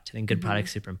product, and good product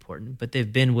is super important, but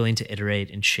they've been willing to iterate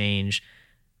and change.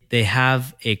 They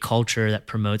have a culture that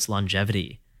promotes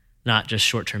longevity, not just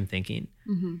short-term thinking.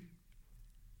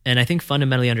 And I think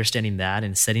fundamentally understanding that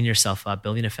and setting yourself up,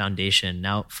 building a foundation.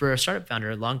 Now, for a startup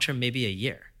founder, long-term, maybe a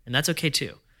year, and that's okay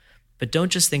too. But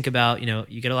don't just think about,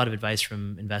 you get a lot of advice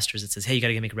from investors that says, hey, you got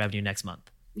to make revenue next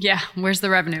month. Yeah. Where's the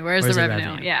revenue? Where's the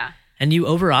revenue? Yeah. And you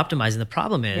over-optimize. And the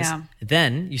problem is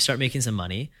then you start making some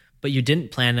money, but you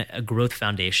didn't plan a growth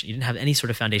foundation. You didn't have any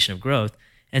sort of foundation of growth.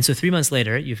 And so 3 months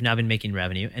later, you've now been making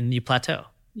revenue and you plateau.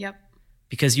 Yep.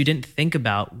 Because you didn't think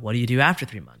about, what do you do after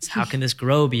 3 months? How can this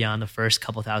grow beyond the first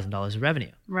couple $1,000s of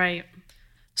revenue? Right.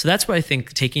 So that's where I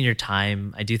think taking your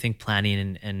time, I do think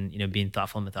planning and being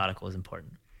thoughtful and methodical is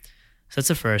important. So that's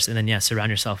the first. And then, surround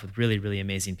yourself with really, really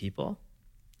amazing people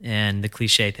And the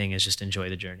cliche thing is just enjoy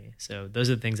the journey. So those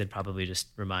are the things I'd probably just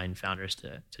remind founders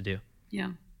to do.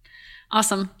 Yeah.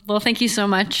 Awesome. Well, thank you so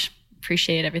much.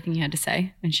 Appreciate everything you had to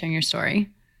say and sharing your story.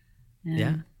 And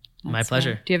yeah, my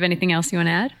pleasure. Do you have anything else you want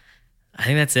to add? I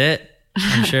think that's it.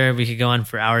 I'm sure we could go on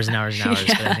for hours and hours and hours,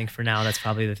 but I think for now, that's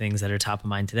probably the things that are top of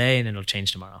mind today, and it'll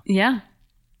change tomorrow. Yeah,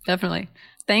 definitely.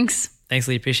 Thanks. Thanks,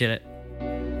 Lee. Appreciate it.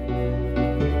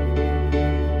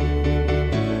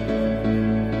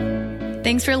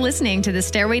 Thanks for listening to the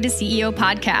Stairway to CEO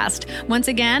podcast. Once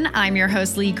again, I'm your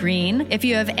host, Lee Green. If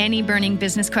you have any burning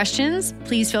business questions,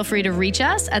 please feel free to reach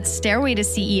us at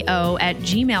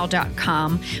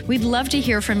stairwaytoceo@gmail.com. We'd love to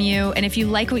hear from you. And if you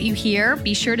like what you hear,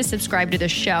 be sure to subscribe to the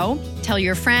show, tell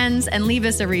your friends, and leave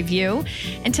us a review.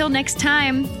 Until next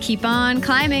time, keep on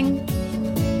climbing.